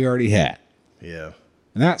guy we already had. Yeah.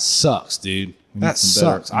 And that sucks, dude. That some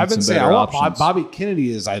better- sucks. need I've been some saying I better want options. Bobby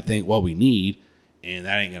Kennedy is, I think, what we need, and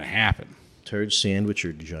that ain't gonna happen. Turd sandwich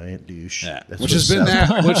or giant douche. Yeah, That's which what has been South-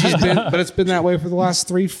 that. Which has been, but it's been that way for the last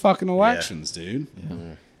 3 fucking elections, dude.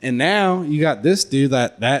 And now you got this dude.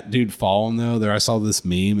 That dude falling though. There, I saw this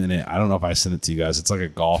meme, and I don't know if I sent it to you guys. It's like a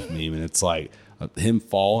golf meme, and it's like him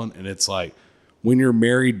falling, and it's like when your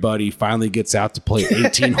married buddy finally gets out to play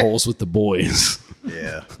 18 holes with the boys.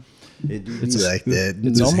 Yeah. It do be like that.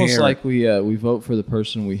 It's His almost hair- like we vote for the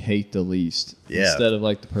person we hate the least Yeah. instead of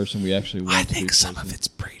like the person we actually want I to be think some chosen. of it's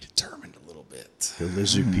predetermined a little bit. the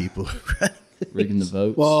lizard people. rigging the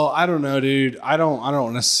votes. Well, I don't know, dude. I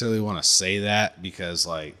don't necessarily want to say that because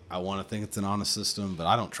like I want to think it's an honest system, but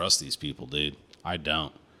I don't trust these people, dude. I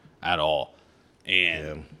don't at all.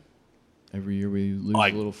 And every year we lose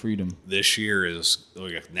like- a little freedom. this year is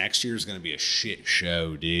like next year is going to be a shit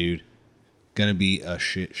show, dude. Going to be a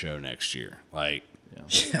shit show next year. Like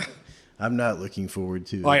I'm not looking forward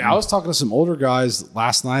to it. Like I was talking to some older guys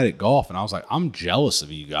last night at golf, and I was like, I'm jealous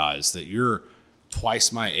of you guys that you're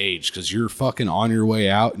twice my age because you're fucking on your way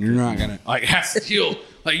out, and you're not gonna like have to deal.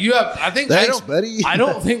 Like you have, I think. Thanks, I don't, buddy. I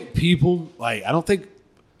don't think people like. I don't think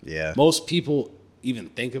Yeah. most people even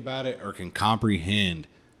think about it or can comprehend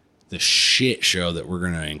the shit show that we're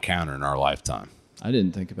gonna encounter in our lifetime, I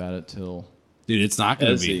didn't think about it till dude. It's not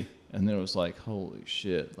gonna Ezzy, be. and then it was like, holy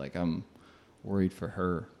shit! Like I'm worried for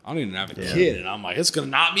her. I don't even have a kid, and I'm like, it's gonna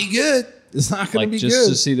not be good. It's not gonna Like be just good.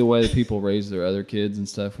 to see the way that people raise their other kids and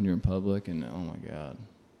stuff when you're in public, and oh my god,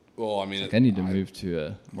 well, I mean, like I need to move to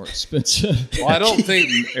a more expensive. Well, I don't think.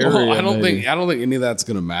 Area, I don't maybe. think. I don't think any of that's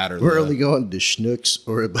gonna matter. We're though. only going to Schnooks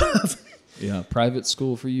or above. Yeah, private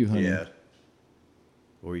school for you, honey. Yeah.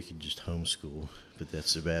 Or you could just homeschool, but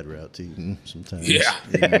that's a bad route too sometimes. Yeah.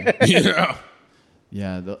 Yeah.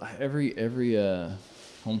 Yeah, every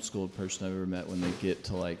homeschooled person I've ever met, when they get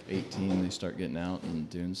to like 18, they start getting out and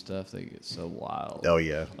doing stuff. They get so wild. Oh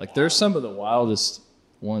yeah. Like there's some of the wildest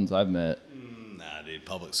ones I've met. Nah, dude,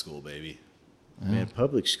 public school, baby. Man,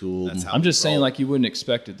 public school. That's how I'm just we saying, roll. like you wouldn't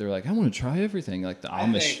expect it. They're like, I want to try everything, like the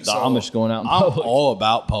Amish, think the so. Amish going out in I'm public. all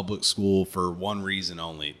about public school for one reason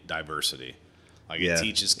only: diversity. Like Yeah. it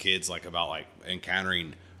teaches kids like about like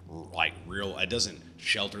encountering like real. It doesn't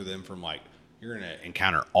shelter them from like you're gonna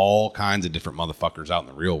encounter all kinds of different motherfuckers out in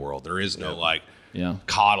the real world. There is no like Yeah.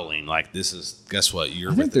 coddling. Like this is guess what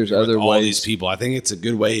you're. I think there's you're with other all ways. these people. I think it's a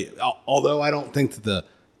good way. Although I don't think that the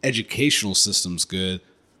educational system's good.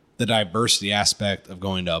 The diversity aspect of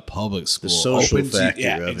going to a public school, social opens you- factor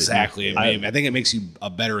yeah, of it. exactly. I think it makes you a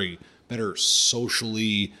better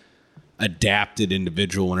socially adapted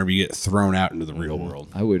individual whenever you get thrown out into the real world.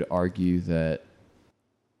 I would argue that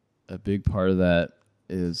a big part of that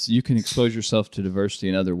is you can expose yourself to diversity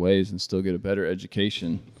in other ways and still get a better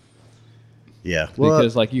education. Yeah. Well,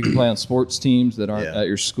 Because like you can play on sports teams that aren't Yeah. at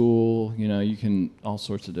your school, you know, you can all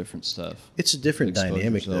sorts of different stuff. it's a different expose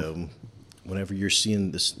dynamic yourself. though. Whenever you're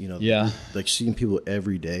seeing this, you know, Yeah. like seeing people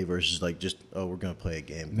every day versus like just, oh, we're gonna play a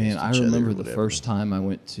game. Man, against I each other or remember the whatever. first time I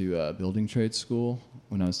went to building trade school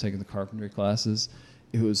when I was taking the carpentry classes.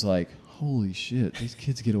 It was like, holy shit, these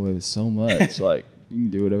kids get away with so much. Like, you can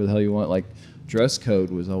do whatever the hell you want. Like, dress code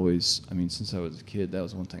was always, I mean, since I was a kid, that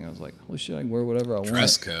was one thing I was like, holy shit, I can wear whatever I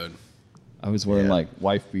Dress want. code. I was wearing Yeah. like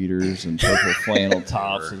wife beaters and purple flannel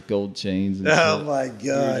tops with gold chains and Oh shit. my We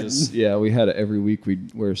were god! just- yeah, we had it every week.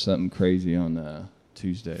 We'd wear something crazy on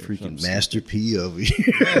Tuesday. or Freaking something. Master P over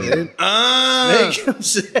here. Make him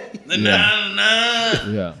say.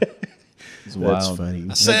 Yeah. It's That's wild. funny.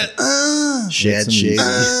 I said, Shad Some of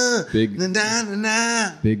these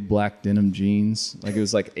Shade. big black denim jeans. Like it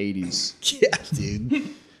was like 80s. Yeah,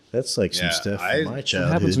 dude. That's like some Yeah, stuff I- from my What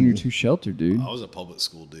childhood. happens when you're too sheltered, dude? I was a public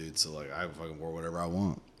school dude, so like I fucking wore whatever I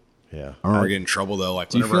want. Yeah. I remember getting in trouble though. Like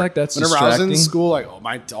Do you whenever, feel like that's whenever I was in distracting? school, like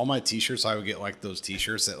all my t-shirts, I would get like those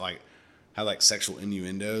t-shirts that like had like sexual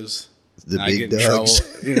innuendos. The And I'd big get in dogs.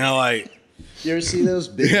 trouble, you know, like You ever see those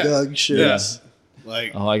big Yeah. dog shirts?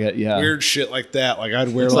 like Oh, I got weird shit like that. Like I'd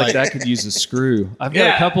wear It's like like that could use a screw. I've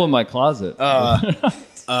got a couple in my closet.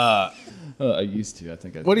 I used to. I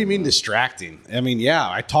think. What do you mean distracting? I mean, yeah,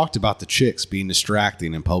 I talked about the chicks being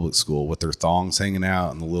distracting in public school with their thongs hanging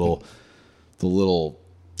out and the little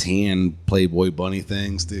tan Playboy bunny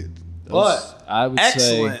things, dude. But I would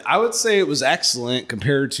excellent. say. I would say it was excellent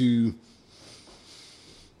compared to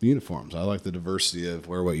the uniforms. I like the diversity of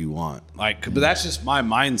wear what you want. Like, but that's just my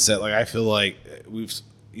mindset. Like, I feel like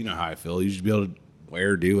you know how I feel. You should be able to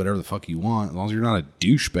wear, do whatever the fuck you want, as long as you're not a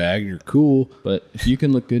douchebag and you're cool. But if you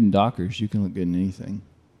can look good in Dockers, you can look good in anything.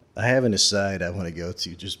 I have an aside I want to go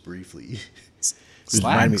to just briefly. Just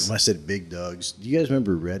remind me Slacks. when I said big dogs. Do you guys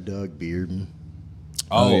remember Red Dog beer?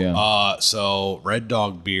 Oh, yeah. So Red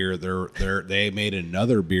Dog beer, they made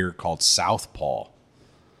another beer called Southpaw.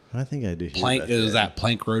 I think I do. Hear Plank about is that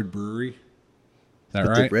Plank Road Brewery? Is that But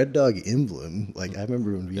right? the Red Dog emblem, like I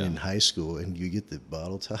remember when being in high school and you get the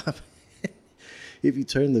bottle top. If you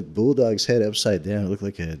turn the bulldog's head upside down, it looked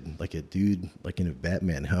like a dude like in a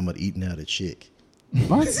Batman helmet eating out a chick.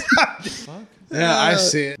 Yeah, I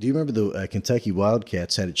see it. Do you remember the Kentucky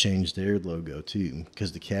Wildcats had to change their logo too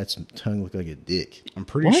because the cat's tongue looked like a dick? I'm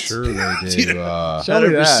pretty sure they do. Show me that.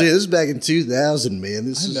 100%. This is back in 2000, man.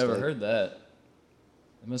 This I've is never like- heard that.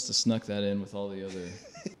 I must have snuck that in with all the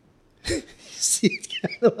other. See, it's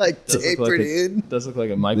kind of like Does look tapered like in. does look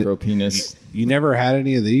like a micro penis. You never had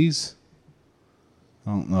any of these?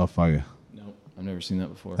 I don't know if I Nope, I've never seen that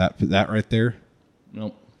before. that right there,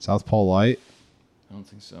 Nope, Southpaw Light. I don't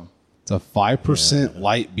think so. It's a 5%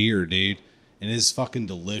 light beer, dude. And it's fucking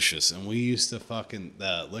delicious. And we used to fucking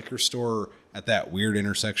the liquor store at that weird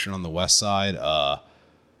intersection on the west side. God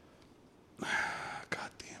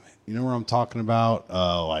damn it! You know where I'm talking about?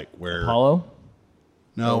 Like where? Apollo?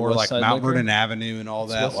 No, The where West like Side Mount Liquor? Vernon Avenue and all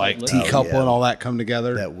that, West Side like Liquor? Teacup Oh, yeah. and all that come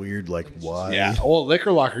together. That weird, like, why? Yeah. Well,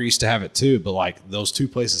 Liquor Locker used to have it too, but like those two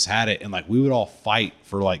places had it, and like we would all fight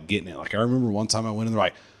for like getting it. Like I remember one time I went in, they're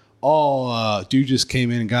like, "Oh, dude just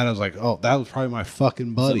came in and got it." I was like, "Oh, that was probably my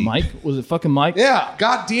fucking Was it buddy." Mike? Was it fucking Mike? Yeah.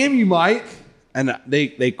 God damn you, Mike. And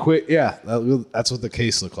they quit. Yeah, that's what the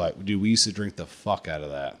case looked like, dude. We used to drink the fuck out of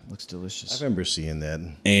that, Looks I delicious. remember seeing that.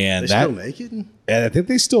 and They that, still make it? and I think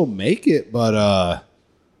they still make it, but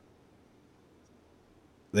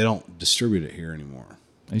they don't distribute it here anymore.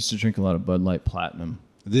 I used to drink a lot of Bud Light Platinum.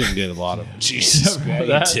 Didn't get a lot of Jesus. Man,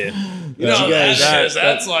 That- you did. You know, guys-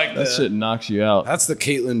 that's like That shit knocks you out. that's the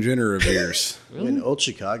Caitlyn Jenner of beers. When Old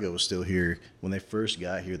Chicago was still here, when they first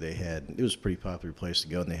got here, it was a pretty popular place to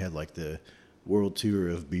go, and they had like the world tour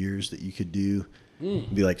of beers that you could do.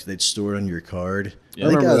 It'd be like they'd store it on your card. Yeah, I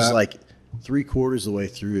think I remember was that. like 3/4 of the way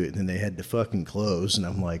through it, and then they had to fucking close, and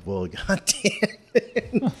I'm like, well,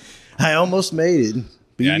 goddamn, I almost made it.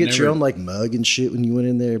 But Yeah, I you get your never- own like mug and shit when you went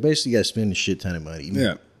in there. Basically, you got to spend a shit ton of money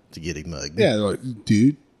Yeah. to get a mug. Yeah, they're like,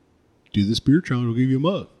 dude, do this beer challenge. We'll give you a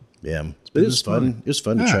mug. Yeah. But it was business fun. money. It was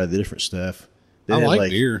fun to Yeah. try the different stuff. They I had,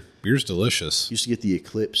 like beer. Beer's delicious. Used to get the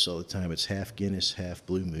Eclipse all the time. It's half Guinness, half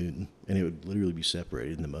Blue Moon, and it would literally be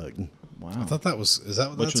separated in the mug. Wow. I thought that was. Is that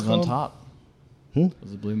what Which that's was called? on top?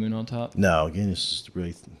 Was the Blue Moon on top? No, Guinness is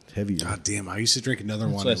really heavier. God damn! I used to drink another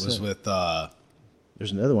one. what It I was said. with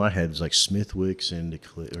There's another one I had. It was like Smithwick's and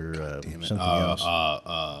something else.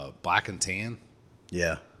 Black and Tan.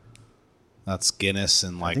 Yeah, That's Guinness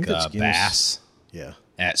and like think that's Guinness. Bass. yeah.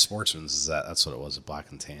 At Sportsman's is that's what it was, at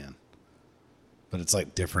Black and Tan. But it's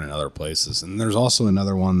like different in other places. And there's also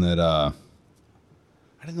another one that I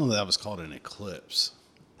didn't know that was called an Eclipse.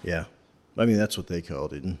 Yeah. I mean, that's what they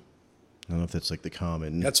called it. I don't know if that's like the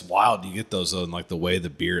common. That's wild. You get those though, in like the way the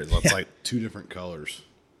beer it's like two different colors.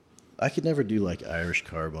 I could never do like Irish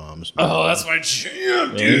car bombs. Oh, that's my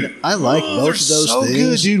jam, dude. I like Oh, both they're of those so things.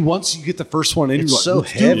 good, dude. Once you get the first one in, It's you're like,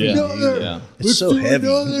 so "Let's do heavy, another. dude. Yeah. It's so heavy.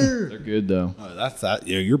 They're good though. Oh, that's that.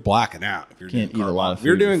 Yeah, you're blacking out if you're Can't doing eat car a lot bombs. of If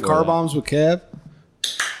you're food doing before car that. bombs with Kev,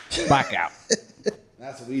 black out.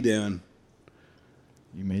 That's what we doing.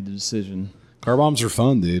 You made the decision. Car bombs are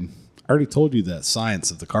fun, dude. I already told you that science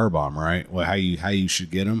of the car bomb, right? Well, how you should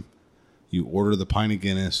get them. You order the pint of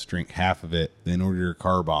Guinness, drink half of it, then order your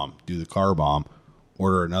car bomb. Do the car bomb,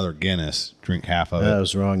 order another Guinness, drink half of I it.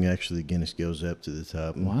 was wrong. Actually, Guinness goes up to the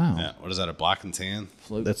top. Wow. Yeah, what is that? A black and tan?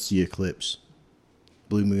 Float. That's the Eclipse.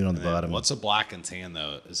 Blue Moon on the bottom. What's a black and tan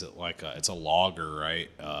though? Is it like it's a lager, right?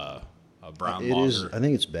 A brown It lager. is. I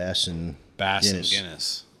think it's Bass and Bass Guinness. and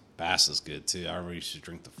Guinness. Bass is good too. I remember you used to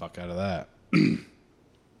drink the fuck out of that.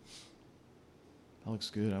 That looks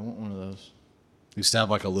good. I want one of those. Used to have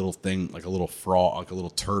like a little thing, like a little frog, like a little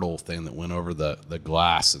turtle thing that went over the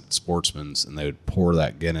glass at Sportsman's, and they would pour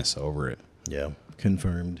that Guinness over it. Yeah,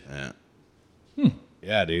 confirmed. Yeah.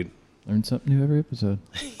 Yeah, dude. Learn something new every episode.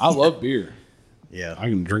 I love beer. Yeah, I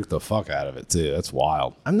can drink the fuck out of it too. That's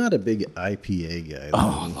wild. I'm not a big IPA guy.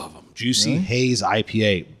 Oh, I love them. Juicy Haze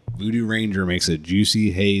IPA. Voodoo Ranger makes a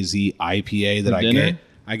juicy hazy IPA that For I dinner? get.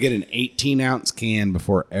 I get an 18-ounce can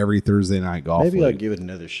before every Thursday night golf Maybe I'll league. give it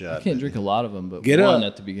another shot. I can't drink a lot of them, but Get one a-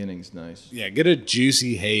 at the beginning is nice. Yeah, get a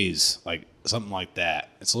juicy haze, like something like that.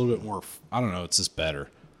 It's a little bit more. I don't know. It's just better.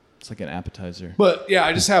 It's like an appetizer. But yeah,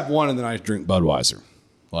 I just have one and then I drink Budweiser.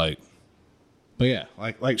 Like, but yeah,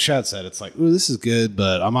 like Shad said, it's like, ooh, this is good,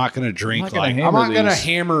 but I'm not gonna drink. not gonna I'm hammer not gonna these.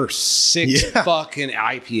 hammer 6 Yeah. fucking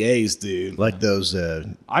IPAs, dude. Like those.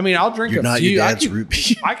 I mean, I'll drink You're a not few. your I dad's can, root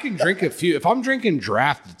beer. I can drink a few. If I'm drinking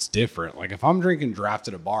draft, it's different. Like if I'm drinking draft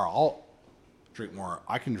at a bar, I'll drink more.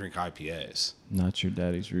 I can drink IPAs. Not your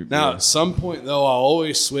daddy's root Now, beer. at some point though, I'll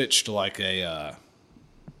always switch to like a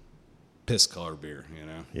piss color beer. You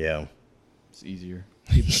know? Yeah. It's easier.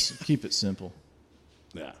 Keep it simple.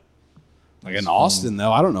 Yeah. Like in Austin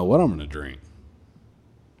though, I don't know what I'm gonna drink.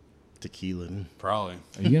 Tequila. Probably.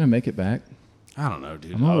 Are you gonna make it back? I don't know,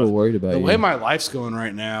 dude. I'm a little worried about the you. way my life's going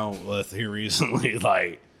right now with here recently,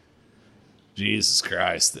 like Jesus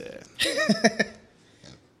Christ, dude.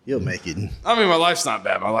 You'll make it. I mean, my life's not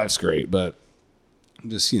bad. My life's great, but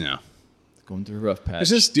just Going through a rough patch. it's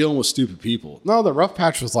just dealing with stupid people. No, the rough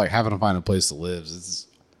patch was like having to find a place to live. It's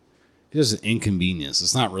just an inconvenience.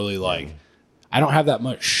 It's not really like I don't have that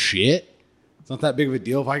much shit. It's not that big of a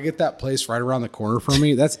deal. If I get that place right around the corner from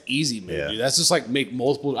me, that's easy, man. Yeah. Dude. That's just like make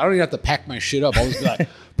multiple. I don't even have to pack my shit up. I'll just be like,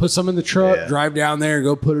 put some in the truck, Yeah. drive down there,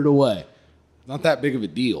 go put it away. Not that big of a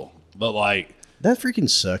deal. But like, That freaking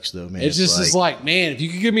sucks, though, man. it's just is like, man, if you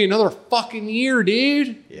could give me another fucking year,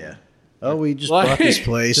 dude. yeah. Oh, we just Like- bought this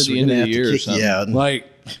place. To the We're end gonna of have the year to or kick you something. out. Like,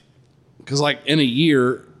 because like in a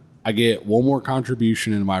year, I get one more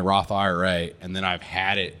contribution in my Roth IRA, and then I've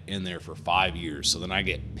had it in there for 5 years. So then I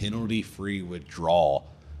get penalty-free withdrawal.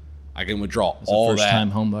 I can withdraw As all a first that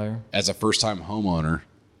time home buyer. as a first-time homeowner.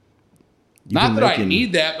 You've Not been that I making-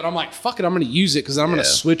 need that, but I'm like, fuck it, I'm going to use it because I'm going Yeah. to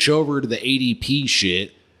switch over to the ADP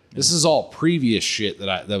shit. This is all previous shit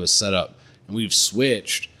that was set up, and we've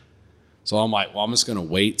switched. So I'm like, well, I'm just going to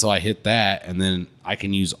wait till I hit that, and then I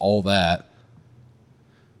can use all that,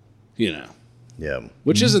 Yeah.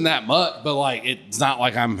 which isn't that much, but like, it's not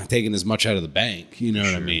like I'm taking as much out of the bank. You know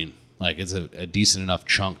what I mean? Like it's a decent enough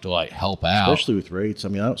chunk to like help out. Especially with rates. I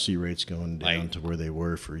mean, I don't see rates going down to where they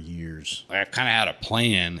were for years. Like, I kind of had a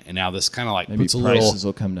plan, and now this kind of like Maybe puts a prices little.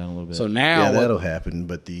 will come down a little bit. So now, Yeah, that'll happen.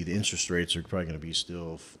 But the interest rates are probably going to be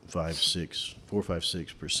still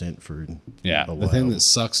 4-5-6% for yeah, a the thing while. that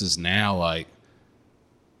sucks is now like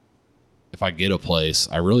if I get a place,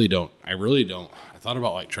 I really don't. I thought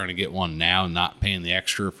about like trying to get one now and not paying the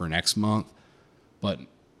extra for next month, but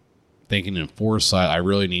thinking in foresight, I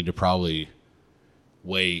really need to probably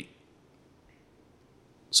wait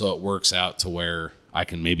so it works out to where I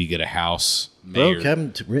can maybe get a house. Bro,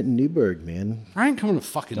 come to Renton Newburgh, man. I ain't coming to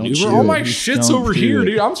fucking Don't Newburgh. do All my it. shit's Don't over do here, it.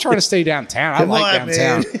 dude. I'm trying to stay downtown. Come I like on,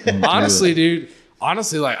 downtown. man. Honestly, dude.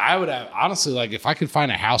 Honestly, like I would have. Honestly, like if I could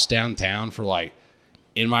find a house downtown for like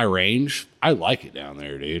in my range, I like it down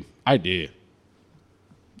there, dude. I do.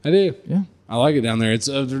 yeah. I like it down there. It's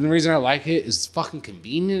the reason I like it is it's fucking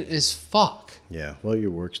convenient as fuck. Yeah, well,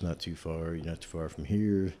 your work's not too far. You're not too far from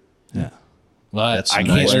here. Yeah. But That's I a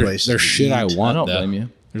can't. nice There's place to shit I eat. want I don't though. blame you.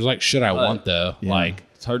 There's like shit I want though. Yeah. Like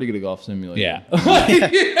it's hard to get a golf simulator. yeah.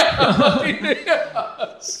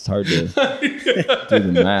 It's hard to do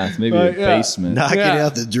the math. Maybe a yeah. basement. Knocking Yeah.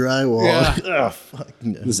 out the drywall. Yeah. Oh, fuck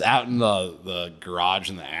no. Just out in the garage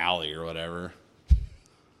in the alley or whatever.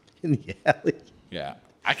 In the alley. Yeah.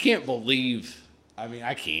 I can't believe. I mean,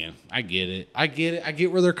 I can. I get it. I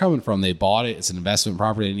get where they're coming from. They bought it. It's an investment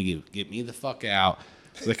property. They need to get me the fuck out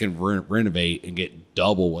so they can renovate and get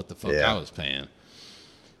double what the fuck Yeah. I was paying.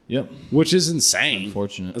 Yep. Which is insane.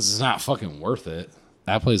 Unfortunate. This is not fucking worth it.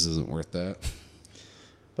 That place isn't worth that.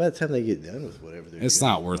 By the time they get done with whatever they're It's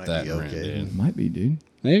doing, not it worth might that be rent, dude. Might be, dude.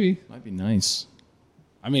 Maybe. Might be nice.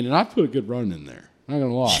 I mean, and I put a good run in there. I'm not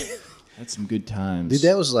gonna lie. That's some good times. Dude,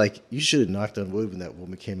 that was like, you should have knocked on wood when that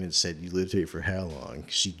woman came in and said you lived here for how long?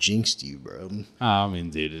 She jinxed you, bro. I mean,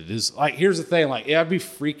 dude, it is like here's the thing. Like, yeah, I'd be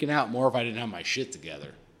freaking out more if I didn't have my shit together.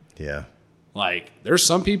 Yeah. Like, there's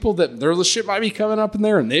some people that their shit might be coming up in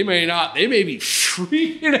there, and they may not. They may be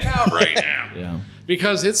freaking out right now. Yeah.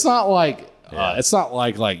 Because it's not like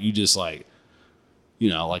like you just like, you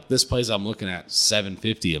know, like this place I'm looking at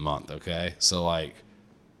 $750 a month. Okay, so like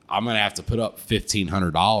I'm gonna have to put up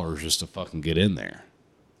 $1,500 just to fucking get in there.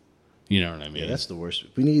 You know what I mean? Yeah, that's the worst.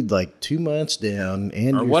 We need like 2 months down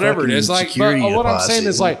and Or your whatever it fucking is. Like, but security what I'm saying deposit.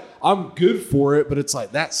 is like I'm good for it, but it's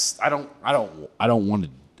like that's I don't want to.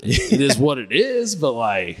 It is what it is, but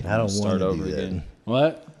like I don't want start to over do that. again.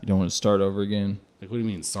 what? You don't want to start over again? Like, what do you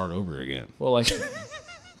mean start over again? Well, like,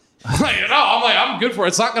 Like, no, I'm good for it.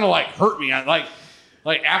 It's not gonna like hurt me.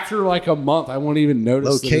 Like after like a month, I won't even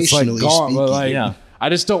notice that it's like Locationally gone. But speaking. like, Yeah. I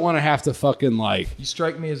just don't want to have to fucking like. you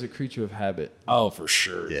strike me as a creature of habit. Oh, for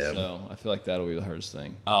sure. Yeah. So I feel like that'll be the hardest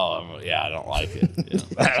thing. Oh, yeah. I don't like it.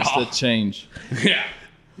 Just a change. Yeah.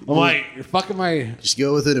 I'm like, you're fucking my. Just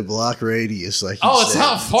go within a block radius, like you Oh, it's said.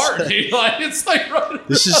 not far, dude. Like it's like right.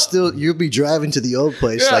 This is still, you'll be driving to the old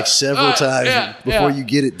place Yeah. like several times Yeah. before Yeah. you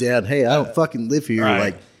get it down. Hey, I don't fucking live here Right.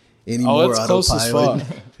 like Oh, anymore. it's close as autopilot.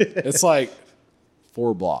 fuck. It's like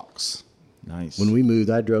 4 blocks. Nice. When we moved,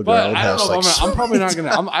 I drove to our But old I don't house know. like I'm probably not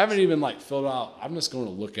gonna. I haven't even like filled out. I'm just going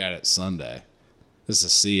to look at it Sunday, just to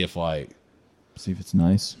see if like See if it's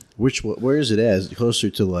nice. where is it at? Is it closer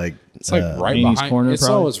to like it's like right Annie's behind. Corner, It's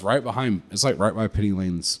probably? always right behind. It's like right by Penny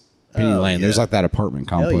Lane. Oh, There's yeah. like that apartment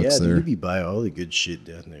hell complex yeah, there. dude, you buy all the good shit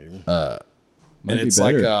down there. Might And be it's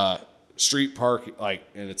like better. a street park, like,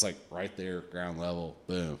 and it's like right there, ground level.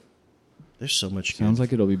 Boom. There's so much Sounds good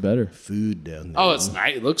like it'll be better. food down there. Oh, it's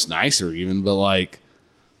nice. It looks nicer even, but like,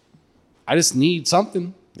 I just need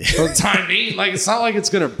something for the time being. Like, it's not like it's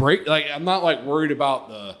gonna break. Like, I'm not like worried about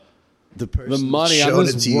the the money. I'm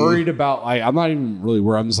just worried about like I'm not even really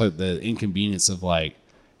worried. I'm just like the inconvenience of like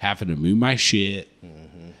having to move my shit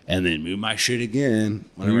and then move my shit again.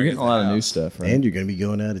 whenever You're I getting get a lot the of new house. stuff, right? And you're going to be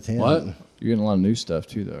going out of town. What? You're getting a lot of new stuff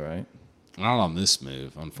too, though, right? Not on this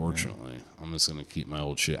move, unfortunately. I'm just gonna keep my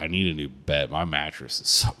old shit. I need a new bed. My mattress is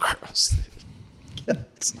so gross.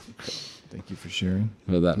 It's not gross. Thank you for sharing.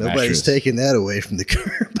 I've had that Nobody's mattress. taking that away from the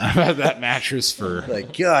curb. I've had that mattress for.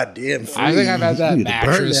 Like, God damn. I think I've had that you need to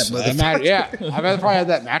burn mattress. that Yeah, probably had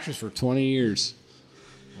that mattress for 20 years.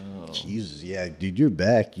 Jesus, yeah, dude, you're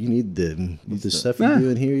back. You need the stuff you're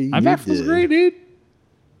doing here. You My need back was to- great, dude.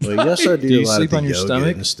 Well, you gotta start Do doing you a lot sleep of the on your yoga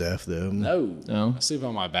stomach? and stuff, though. No, No? I sleep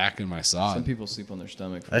on my back and my Some side. people sleep on their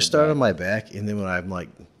stomach. for I their start back. on my back, and then when I'm like,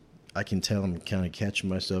 I can tell I'm kind of catching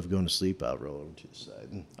myself going to sleep. I'll roll over to the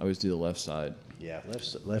side. I always do the left side. Yeah,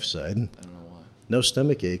 left side. I don't know why. No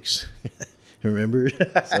stomach aches. Remember? Is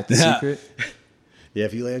that the Yeah. secret? Yeah,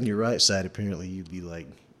 if you lay on your right side, apparently you'd be like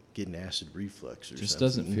getting acid reflux or Just something.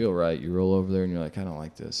 doesn't feel right. You roll over there and you're like, I don't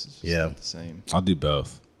like this. It's just Yeah. not the same. I'll do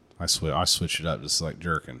both. I switch it up just like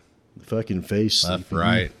jerking. Fucking face. Left, sleeping.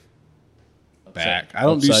 right, back. I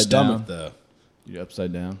don't do upside stomach down. though. You're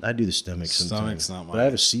upside down. I do the stomach sometimes. Stomach's not my. But I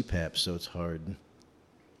have a CPAP, so it's hard.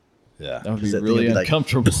 Yeah. That would be That thing really would be like-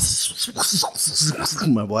 uncomfortable.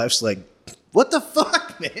 My wife's like, "What the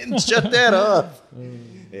fuck, man? Shut that off."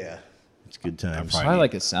 Yeah, it's good times. probably- Probably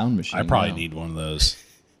like a sound machine. I probably now. need one of those.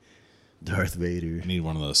 Darth Vader, I need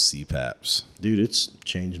one of those CPAPs. dude, it's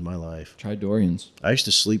changed my life. Try Dorian's. I used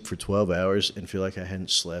to sleep for 12 hours and feel like I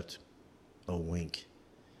hadn't slept a wink.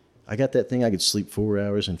 I got that thing I could sleep 4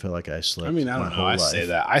 hours and feel like I slept. I mean, I my don't know. whole I life. say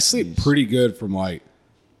that. I sleep pretty good from like.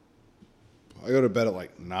 I go to bed at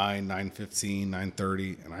like 9, 9:15,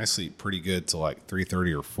 9:30, and I sleep pretty good till like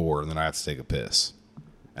 3:30 or 4, and then I have to take a piss,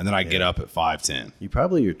 and then I get up at 5:10. You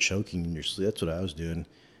probably are choking in your sleep. That's what I was doing.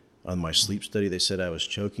 On my sleep study, they said I was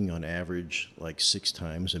choking on average like 6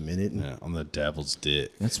 times a minute. Yeah, on the devil's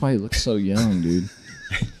dick. That's why you look so young, dude.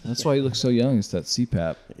 That's why you look so young. It's that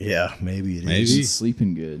CPAP. Yeah, maybe it is. Maybe. It's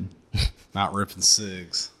sleeping good. Not ripping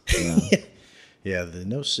cigs. Yeah, the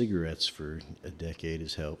no cigarettes for a decade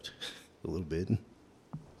has helped a little bit.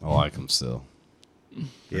 I like them still.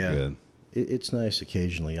 Yeah, Good. it's nice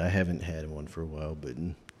occasionally. I haven't had one for a while, but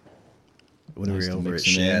when we Nice were to over at mix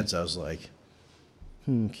 'em in. Shad's, I was like,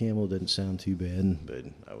 Camel doesn't sound too bad, but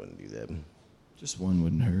I wouldn't do that. Just one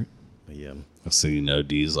wouldn't hurt. But yeah. So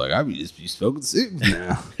D's like, I just be smoking cigs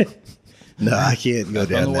now. No, I can't go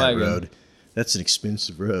Back on down the that wagon. road. That's an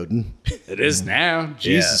expensive road. It is now.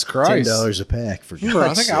 Jesus Yeah, Christ. $10 a pack for Remember, I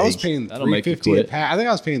God's think I was sake. paying That'll make you $3.50 a quit. pack. I think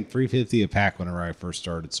I was paying $3.50 a pack whenever I first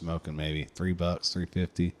started smoking. Maybe $3,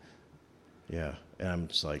 $3.50. Yeah, and I'm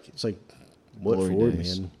just like, it's like, what Glory for,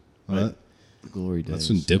 days. man? What? Glory days. That's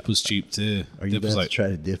when dip was cheap too. Are you Dip about was to like, try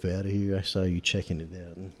to dip out of here? I saw you checking it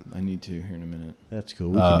out. I need to here in a minute. That's cool.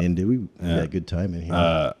 We can end it. We yeah. got a good time in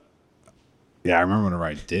here. yeah, I remember whenever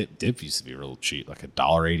I dip. Dip used to be real cheap, like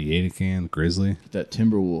 $1.88 a can. Grizzly, That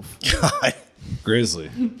Timberwolf.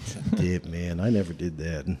 Grizzly. Dip, man. I never did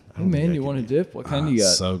that. I Hey don't think man, I you could want a do- dip? What kind do you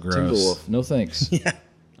got? so gross. Timberwolf. No thanks. Yeah.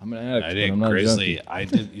 I'm an addict. I but did I'm not Grizzly. A junkie. I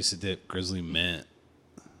did used to dip Grizzly mint.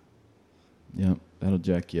 Yep, that'll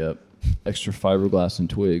jack you up. Extra fiberglass and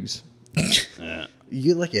twigs. Yeah. You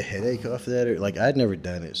get like a headache off that, or like I'd never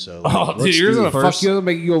done it. So like, Oh, dude, what's yours the- gonna fuck you up,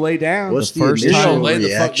 make you go lay down. What's the the first initial time- lay the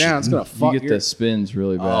fuck reaction? down. It's gonna You fuck get your. the spins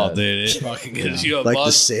really bad. Oh, dude, it fucking gives you a like the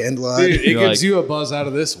buzz. Sandlot. Dude, it You're gives like- you a buzz out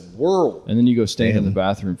of this world. And then you go stand in Damn. the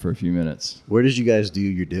bathroom for a few minutes. Where did you guys do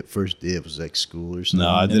your first dip? Was it like school or something?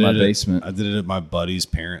 No, I did my it basement. I did it at my buddy's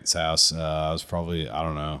parents' house. I was probably, I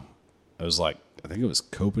don't know. It was like, I think it was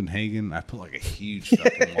Copenhagen. I put like a huge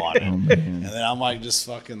fucking wad in. Oh, man. And then I'm like, just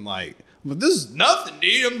fucking like, but this is nothing,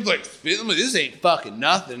 dude. I'm like, spitting, like, this ain't fucking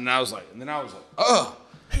nothing. And I was like, oh.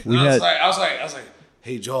 And I was like,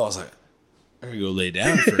 hey Joel, I was like, I gotta go lay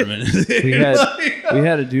down for a minute. We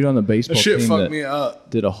had a dude on the baseball That shit team fucked that me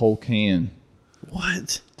up. did a whole can.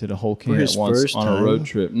 What? Did a whole can his at once first on a time? road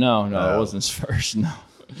trip. No, it Oh. wasn't his first. No.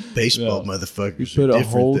 Baseball No. motherfuckers. He put are a different,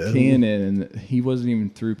 whole though. can in, and he wasn't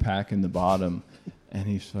even through packing the bottom, and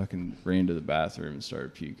he fucking ran to the bathroom and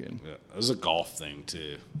started puking. Yeah, it was a golf thing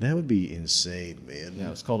too. That would be insane, man.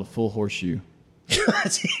 Yeah, it's called a full horseshoe.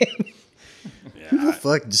 Who the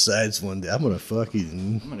fuck decides one day I'm gonna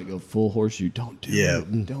fucking? I'm gonna go full horseshoe. Don't do Yeah,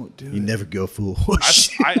 it. Don't do You it. never go full horse.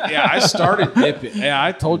 I started dipping. Yeah,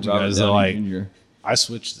 I told you Robert guys that Downey like Jr. I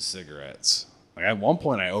switched to cigarettes. Like at one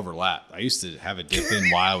point I overlapped. I used to have a dip in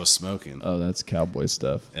while I was smoking. Oh, that's cowboy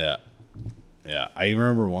stuff. Yeah. Yeah. I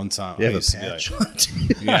remember one time You I have a used to be patch like, on,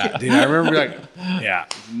 too. yeah, dude, I remember like, yeah,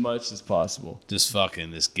 As much as possible. just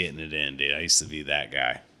fucking just getting it in, dude. I used to be that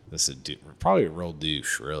guy. That's a probably a real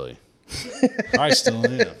douche, really. I still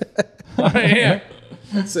am. I am.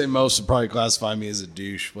 I'd say most would probably classify me as a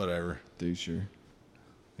douche, whatever. Doucher.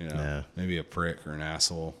 You know, Nah. maybe a prick or an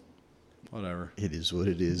asshole. Whatever. It is what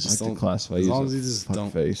it is. I like to don't- classify as you long as as a you just fuck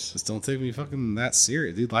don't- face. Just don't take me fucking that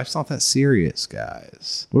serious, dude. Life's not that serious,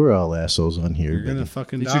 guys. We're all assholes on here. You're but gonna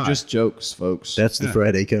fucking These die. are just jokes, folks. that's the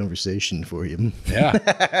Friday conversation for you.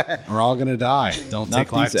 Yeah, we're all gonna die. Don't Not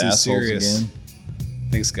take life these too assholes serious. again.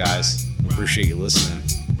 Thanks, guys. Appreciate you listening.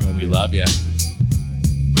 We love you.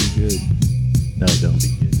 Good. No, don't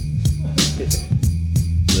be good.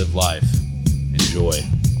 Live life. Enjoy.